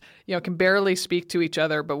just, can barely speak to each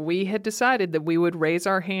other. But we had decided that we would raise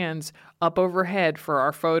our hands up overhead for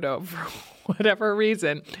our photo for whatever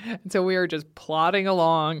reason. And so we were just plodding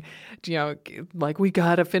along, we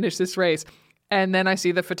got to finish this race. And then I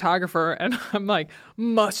see the photographer and I'm like,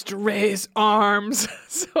 must raise arms.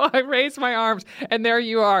 So I raise my arms and there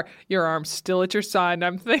you are, your arms still at your side. And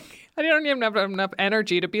I'm thinking, I don't even have enough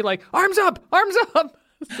energy to be like, arms up, arms up.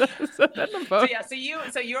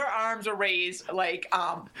 So your arms are raised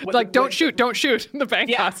don't shoot the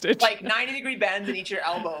bank hostage, 90-degree bends in each of your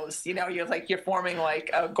elbows. You're forming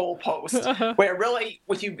a goalpost where really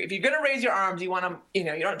if you're gonna raise your arms, you want to you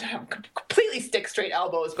don't have completely stick straight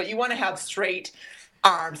elbows, but you want to have straight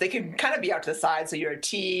arms. They can kind of be out to the side, so you're a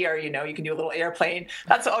T, or you can do a little airplane.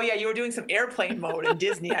 You were doing some airplane mode in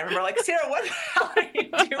Disney. I remember Sarah, what the hell are you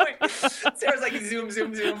doing? Sarah's zoom,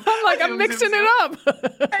 zoom, zoom. I'm mixing it up.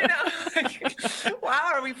 I know.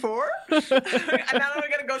 Wow, are we 4? And now we're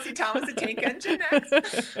gonna go see Thomas the Tank Engine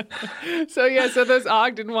next. So those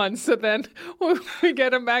Ogden ones. So then when we get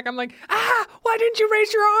them back, I'm like, why didn't you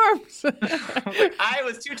raise your arms? I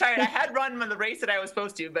was too tired. I had run the race that I was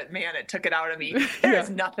supposed to, but man, it took it out of me. There's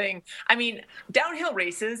nothing. Downhill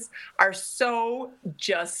races are so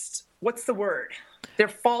just, what's the word? They're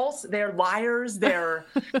false. They're liars. They're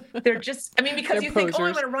just, because they're you posers. think,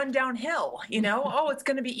 I'm going to run downhill, it's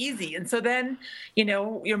going to be easy. And so then,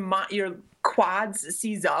 your quads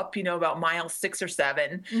seize up, about mile 6 or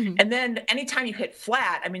 7. And then anytime you hit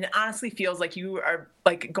flat, it honestly feels like you are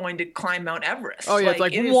going to climb Mount Everest. Oh yeah. It's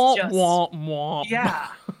womp, womp, womp. Yeah.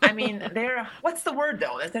 They're, what's the word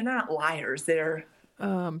though? They're not liars. They're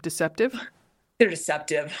deceptive. They're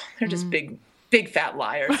deceptive. They're just big fat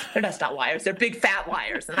liars. They're just not liars. They're big fat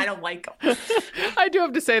liars, and I don't like them. I do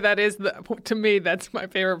have to say to me, that's my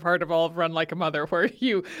favorite part of all of Run Like a Mother, where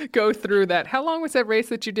you go through that. How long was that race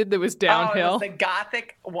that you did that was downhill? It was the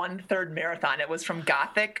Gothic 1/3 marathon. It was from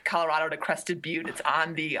Gothic, Colorado to Crested Butte. It's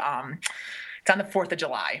on the 4th of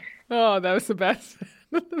July. Oh, that was the best.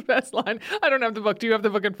 The best line. I don't have the book. Do you have the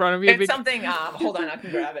book in front of you? It's something. Hold on, I can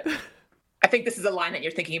grab it. I think this is a line that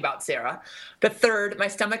you're thinking about, Sarah. The 3rd, my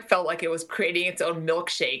stomach felt like it was creating its own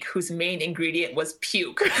milkshake, whose main ingredient was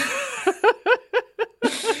puke.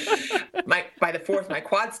 By the 4th, my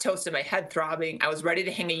quads toasted, my head throbbing. I was ready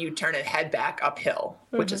to hang a U-turn and head back uphill,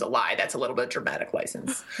 which is a lie. That's a little bit of dramatic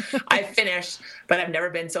license. I finished, but I've never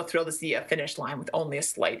been so thrilled to see a finish line with only a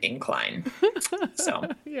slight incline. So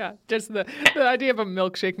yeah, just the idea of a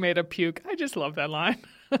milkshake made of puke. I just love that line.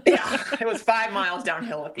 Yeah, it was 5 miles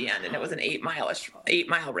downhill at the end, and it was an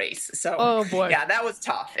 8-mile race. So, oh boy, yeah, that was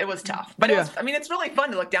tough. It was tough, but it's really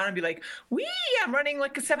fun to look down and be like, "Wee, I'm running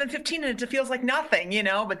like a 7:15, and it feels like nothing,"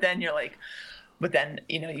 But then you're like, But then,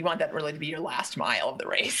 you want that really to be your last mile of the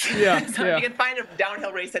race. Yeah. So if you can find a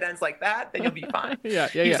downhill race that ends like that, then you'll be fine. You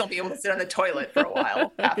just won't be able to sit on the toilet for a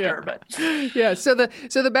while after. But So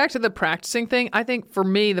the back to the practicing thing, I think for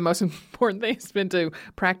me, the most important thing has been to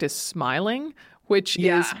practice smiling, which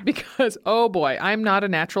is because, oh boy, I'm not a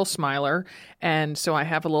natural smiler. And so I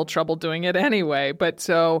have a little trouble doing it anyway. But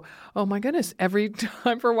so, oh my goodness, every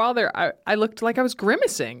time for a while there, I looked like I was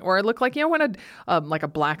grimacing, or I looked like, when like a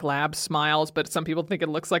black lab smiles, but some people think it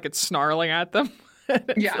looks like it's snarling at them.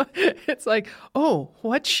 It's like, oh,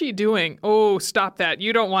 what's she doing? Oh, stop that.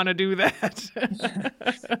 You don't want to do that.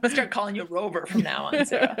 Let's start calling you Rover from now on,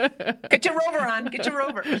 Sarah. Get your Rover on. Get your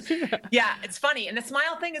Rover. Yeah, it's funny. And the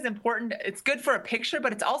smile thing is important. It's good for a picture,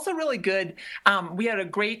 but it's also really good. We had a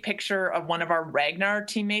great picture of one of our Ragnar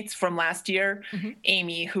teammates from last year,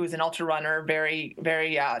 Amy, who's an ultra runner, very,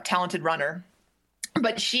 very talented runner.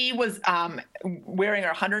 But she was wearing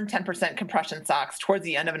her 110% compression socks towards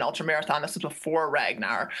the end of an ultra marathon. This was before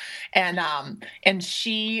Ragnar, and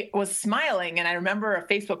she was smiling. And I remember a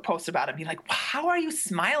Facebook post about it, being like, "How are you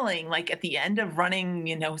smiling? Like at the end of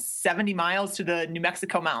running, 70 miles to the New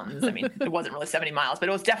Mexico mountains." I mean, it wasn't really 70 miles, but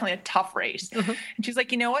it was definitely a tough race. And she's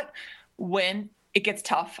like, "You know what? When it gets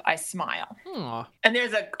tough, I smile." Aww. And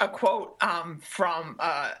there's a quote from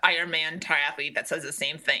Ironman triathlete that says the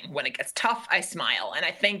same thing. When it gets tough, I smile. And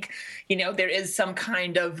I think, there is some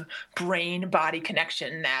kind of brain-body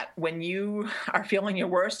connection that when you are feeling your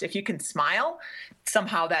worst, if you can smile,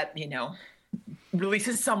 somehow that,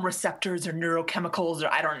 releases some receptors or neurochemicals,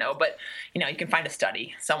 or I don't know, but you can find a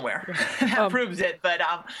study somewhere that proves it. But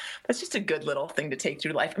that's just a good little thing to take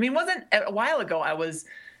through life. I mean, a while ago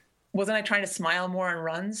wasn't I trying to smile more on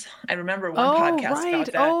runs? I remember one podcast about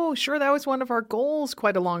that. Oh, sure. That was one of our goals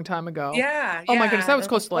quite a long time ago. Yeah. Oh my goodness. That was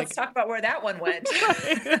close to Let's talk about where that one went.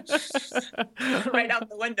 Right out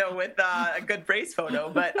the window with a good brace photo.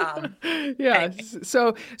 But Anyway.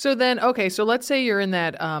 So then, okay. So let's say you're in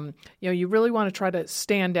that, you really want to try to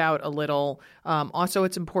stand out a little. Also,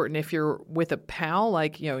 it's important if you're with a pal,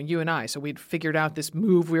 like, you and I. So we'd figured out this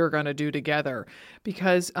move we were going to do together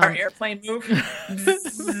because our airplane move.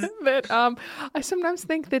 that I sometimes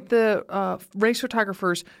think that the race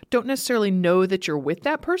photographers don't necessarily know that you're with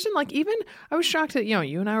that person. Like even I was shocked that,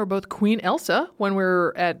 you and I were both Queen Elsa when we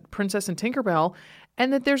were at Princess and Tinkerbell,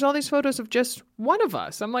 and that there's all these photos of just one of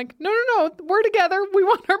us. I'm like, no, we're together. We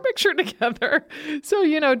want our picture together. So,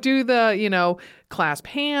 do the, clasp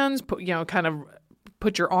hands, kind of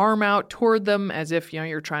put your arm out toward them as if,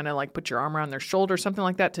 you're trying to like put your arm around their shoulder, something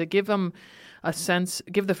like that, to give them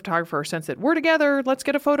give the photographer a sense that we're together. Let's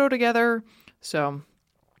get a photo together. So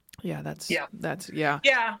yeah, that's. Yeah.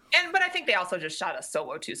 But I think they also just shot us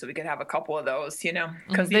solo too, so we could have a couple of those,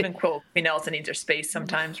 because even Queen Elsa needs her space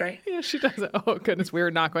sometimes, right? Yeah, she does. Oh goodness, we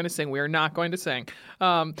are not going to sing. No,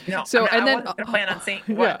 so I wasn't going to plan on singing.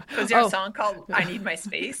 What? Was there a song called "I Need My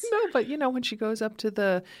Space"? No, but when she goes up to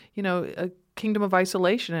the, a Kingdom of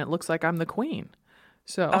Isolation, and it looks like I'm the queen.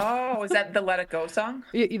 So. Oh, is that the Let It Go song?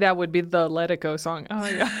 That would be the Let It Go song. Oh,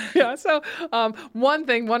 yeah. Yeah. So one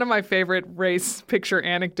of my favorite race picture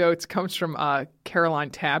anecdotes comes from Caroline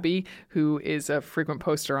Tabby, who is a frequent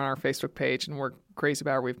poster on our Facebook page, and we're crazy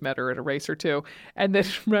about her. We've met her at a race or two. And then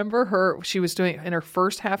remember she was doing in her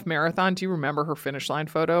first half marathon. Do you remember her finish line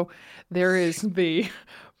photo? There is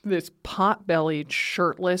this pot-bellied,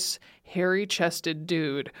 shirtless, hairy-chested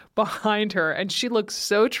dude behind her, and she looks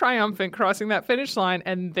so triumphant crossing that finish line,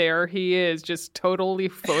 and there he is, just totally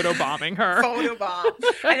photobombing her. Photobomb.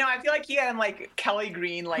 I know. I feel like he had like Kelly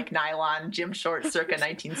Green, like nylon gym shorts, circa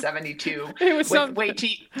 1972. It was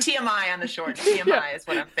TMI on the shorts. TMI is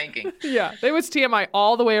what I'm thinking. Yeah, it was TMI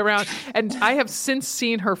all the way around, and I have since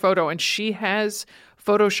seen her photo, and she has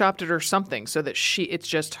photoshopped it or something so that it's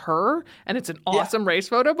just her, and it's an awesome race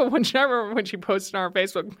photo. But when she posted on our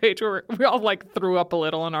Facebook page, we all like threw up a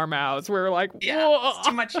little in our mouths. We were like, whoa.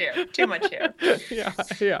 Too much hair.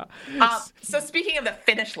 Yeah. So speaking of the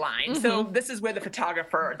finish line, so this is where the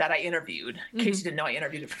photographer that I interviewed, in case you didn't know, I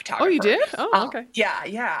interviewed a photographer. Oh, you did? Oh, okay.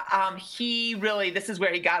 Yeah. He really, this is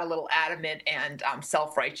where he got a little adamant and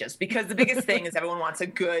self-righteous, because the biggest thing is everyone wants a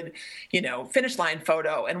good, finish line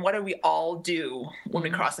photo. And what do we all do when we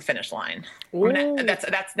cross the finish line?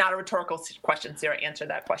 That's not a rhetorical question, Sarah. Answer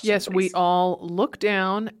that question. Yes, please. we all look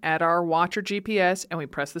down at our watch or GPS and we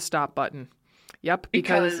press the stop button. Yep,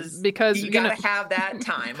 because you got to have that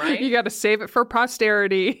time, right? You got to save it for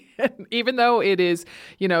posterity. Even though it is,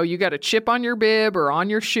 you got a chip on your bib or on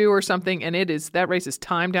your shoe or something, and that race is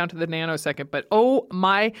timed down to the nanosecond. But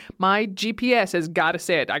my GPS has got to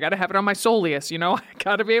say it. I got to have it on my Soleus. I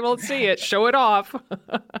got to be able to see it, show it off.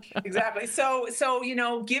 Exactly. So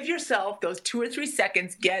give yourself those 2 or 3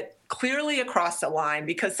 seconds, get clearly across the line,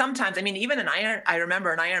 because sometimes, even I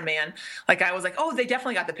remember an Ironman, like I was like, oh, they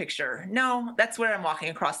definitely got the picture. No, that's where I'm walking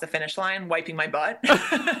across the finish line, wiping my butt.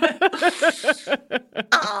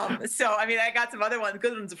 So, I got some other ones,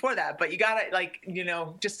 good ones before that, but you gotta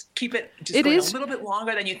just keep it a little bit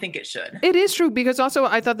longer than you think it should. It is true, because also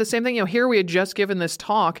I thought the same thing, here we had just given this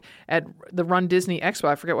talk at the Run Disney Expo.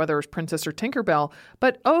 I forget whether it was Princess or Tinkerbell,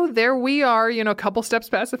 but there we are, a couple steps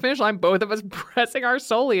past the finish line, both of us pressing our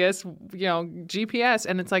Soleus, GPS,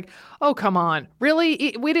 and it's like, oh, come on,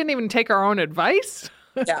 really? We didn't even take our own advice?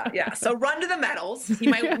 Yeah. So run to the medals.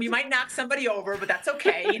 You might knock somebody over, but that's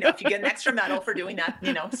okay. If you get an extra medal for doing that,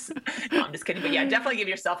 no, I'm just kidding. But yeah, definitely give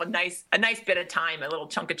yourself a nice bit of time, a little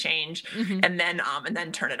chunk of change, and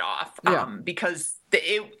then turn it off. Because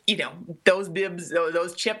those bibs,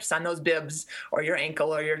 those chips on those bibs or your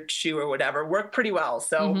ankle or your shoe or whatever work pretty well.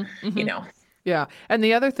 So, Yeah. And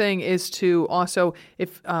the other thing is to also,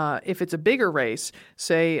 if it's a bigger race,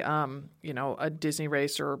 say, a Disney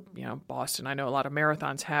race or, Boston, I know a lot of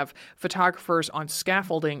marathons have photographers on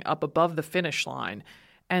scaffolding up above the finish line.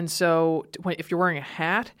 And so if you're wearing a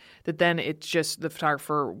hat, that then it's just the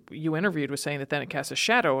photographer you interviewed was saying that then it casts a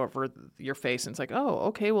shadow over your face. And it's like, oh,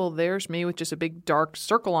 okay, well, there's me with just a big dark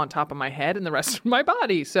circle on top of my head and the rest of my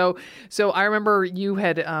body. So I remember you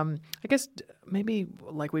had, I guess, maybe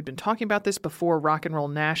like we'd been talking about this before Rock and Roll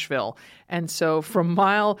Nashville. And so from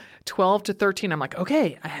mile 12 to 13, I'm like,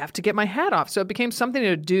 okay, I have to get my hat off. So it became something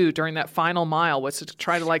to do during that final mile, was to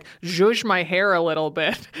try to zhuzh my hair a little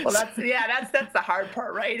bit. Well, that's the hard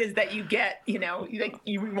part, right? Is that you get, you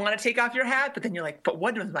want to take off your hat, but then you're like, but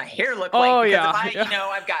what does my hair look like? Oh, because if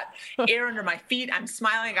I've got air under my feet, I'm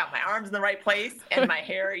smiling, I got my arms in the right place, and my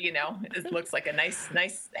hair, it looks like a nice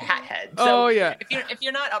hat head. So if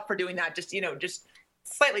you're not up for doing that, just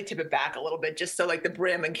slightly tip it back a little bit, just so the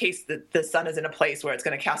brim, in case the sun is in a place where it's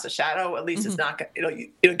going to cast a shadow, at least it's not,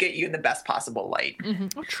 it'll get you in the best possible light.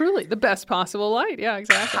 Oh, truly the best possible light. Yeah,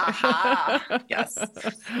 exactly. Yes.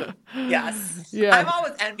 Yeah. I'm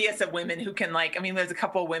always envious of women who can there's a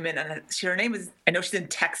couple of women, and her name is, I know she's in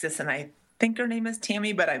Texas, and I think her name is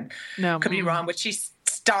Tammy, but could be wrong, but she's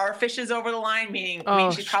starfishes over the line, meaning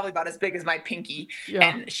she's probably about as big as my pinky. Yeah.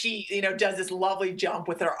 And she, does this lovely jump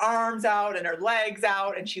with her arms out and her legs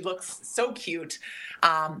out, and she looks so cute.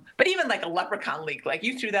 But even a leprechaun leap,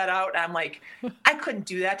 you threw that out, and I'm like, I couldn't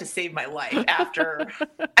do that to save my life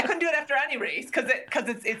I couldn't do it after any race, because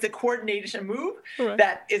it's a coordination move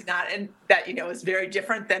that is not, and that, is very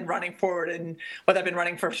different than running forward. And whether I've been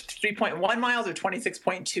running for 3.1 miles or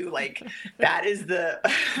 26.2, that is the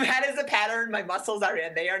pattern my muscles are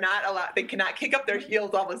in. They are not allowed, they cannot kick up their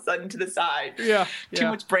heels all of a sudden to the side. Too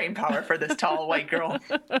much brain power for this tall white girl.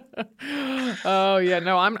 Oh yeah.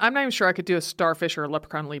 No, I'm not even sure I could do a starfish or a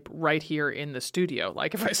leprechaun leap right here in the studio,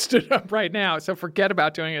 if I stood up right now. So forget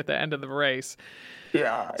about doing it at the end of the race.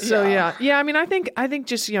 Yeah. So yeah. I think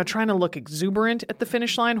just trying to look exuberant at the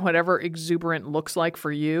finish line, whatever exuberant looks like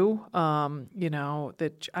for you.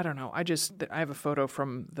 That I don't know. I have a photo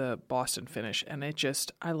from the Boston finish, and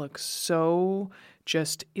I look so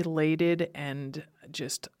just elated and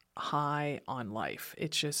just high on life.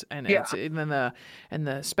 It's just, and then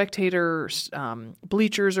the spectators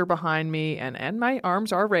bleachers are behind me, and my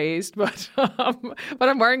arms are raised, but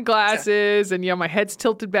I'm wearing glasses, and my head's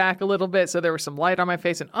tilted back a little bit, so there was some light on my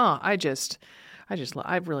face, and I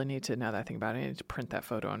really need to, now that I think about it, I need to print that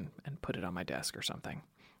photo and put it on my desk or something.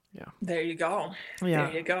 Yeah. There you go. Yeah.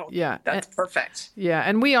 There you go. Yeah. That's perfect. Yeah.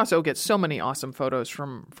 And we also get so many awesome photos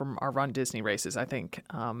from our Run Disney races. I think,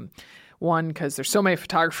 one, because there's so many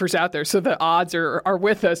photographers out there, so the odds are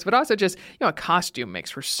with us, but also just, a costume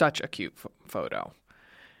makes for such a cute photo.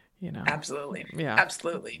 Absolutely. Yeah.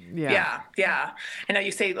 Absolutely. Yeah. I know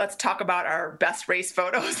you say, let's talk about our best race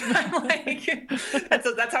photos. I'm like, that's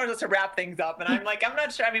how we're supposed to wrap things up. And I'm like, I'm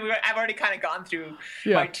not sure. I've already kind of gone through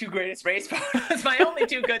my 2 greatest race photos, my only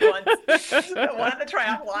 2 good ones. The one at the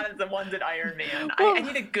triathlon and the ones at Ironman. I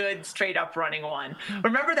need a good straight up running one.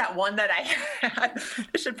 Remember that one that I had?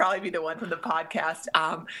 This should probably be the one from the podcast.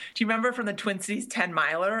 Do you remember from the Twin Cities 10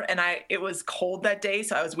 miler? And it was cold that day,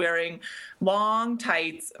 so I was wearing long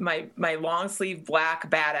tights, my long sleeve black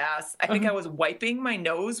badass. I think I was wiping my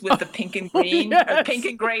nose with the pink and green, pink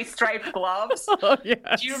and gray striped gloves. Oh,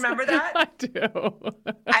 yes. Do you remember that? I do.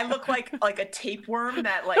 I look like a tapeworm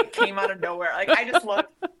that like came out of nowhere. Like I just look.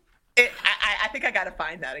 I think I got to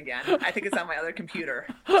find that again. I think it's on my other computer.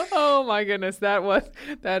 Oh my goodness, that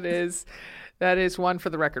is one for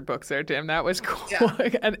the record books there, Tim. That was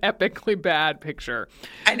an epically bad picture.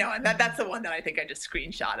 I know, and that's the one that I think I just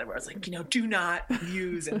screenshotted where I was like, do not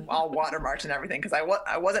use and all watermarks and everything because I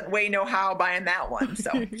wasn't way know how buying that one.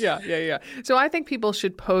 So yeah. So I think people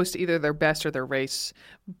should post either their best or their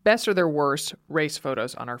worst race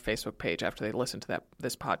photos on our Facebook page after they listen to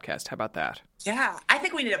this podcast. How about that? Yeah, I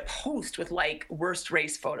think we need a post with like worst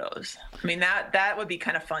race photos. I mean that would be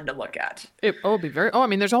kind of fun to look at. It would be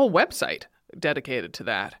there's a whole website dedicated to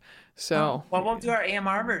that. So we'll do our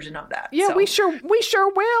AMR version of that. Yeah, so. we sure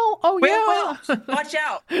will. Oh yeah. Watch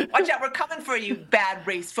out. We're coming for you, bad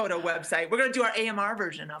race photo website. We're gonna do our AMR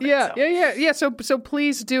version of it. Yeah. So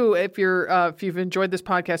please do, if you've enjoyed this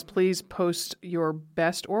podcast, please post your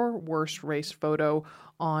best or worst race photo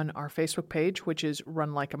on our Facebook page, which is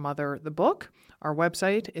Run Like a Mother, the book. Our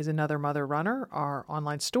website is Another Mother Runner. Our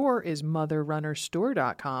online store is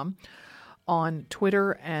motherrunnerstore.com. On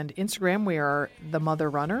Twitter and Instagram, we are The Mother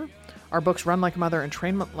Runner. Our books, Run Like a Mother and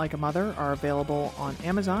Train Like a Mother, are available on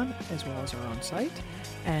Amazon as well as our own site.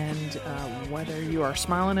 And whether you are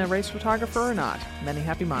smiling at a race photographer or not, many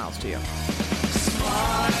happy miles to you.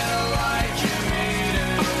 Smile like you mean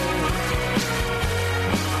it.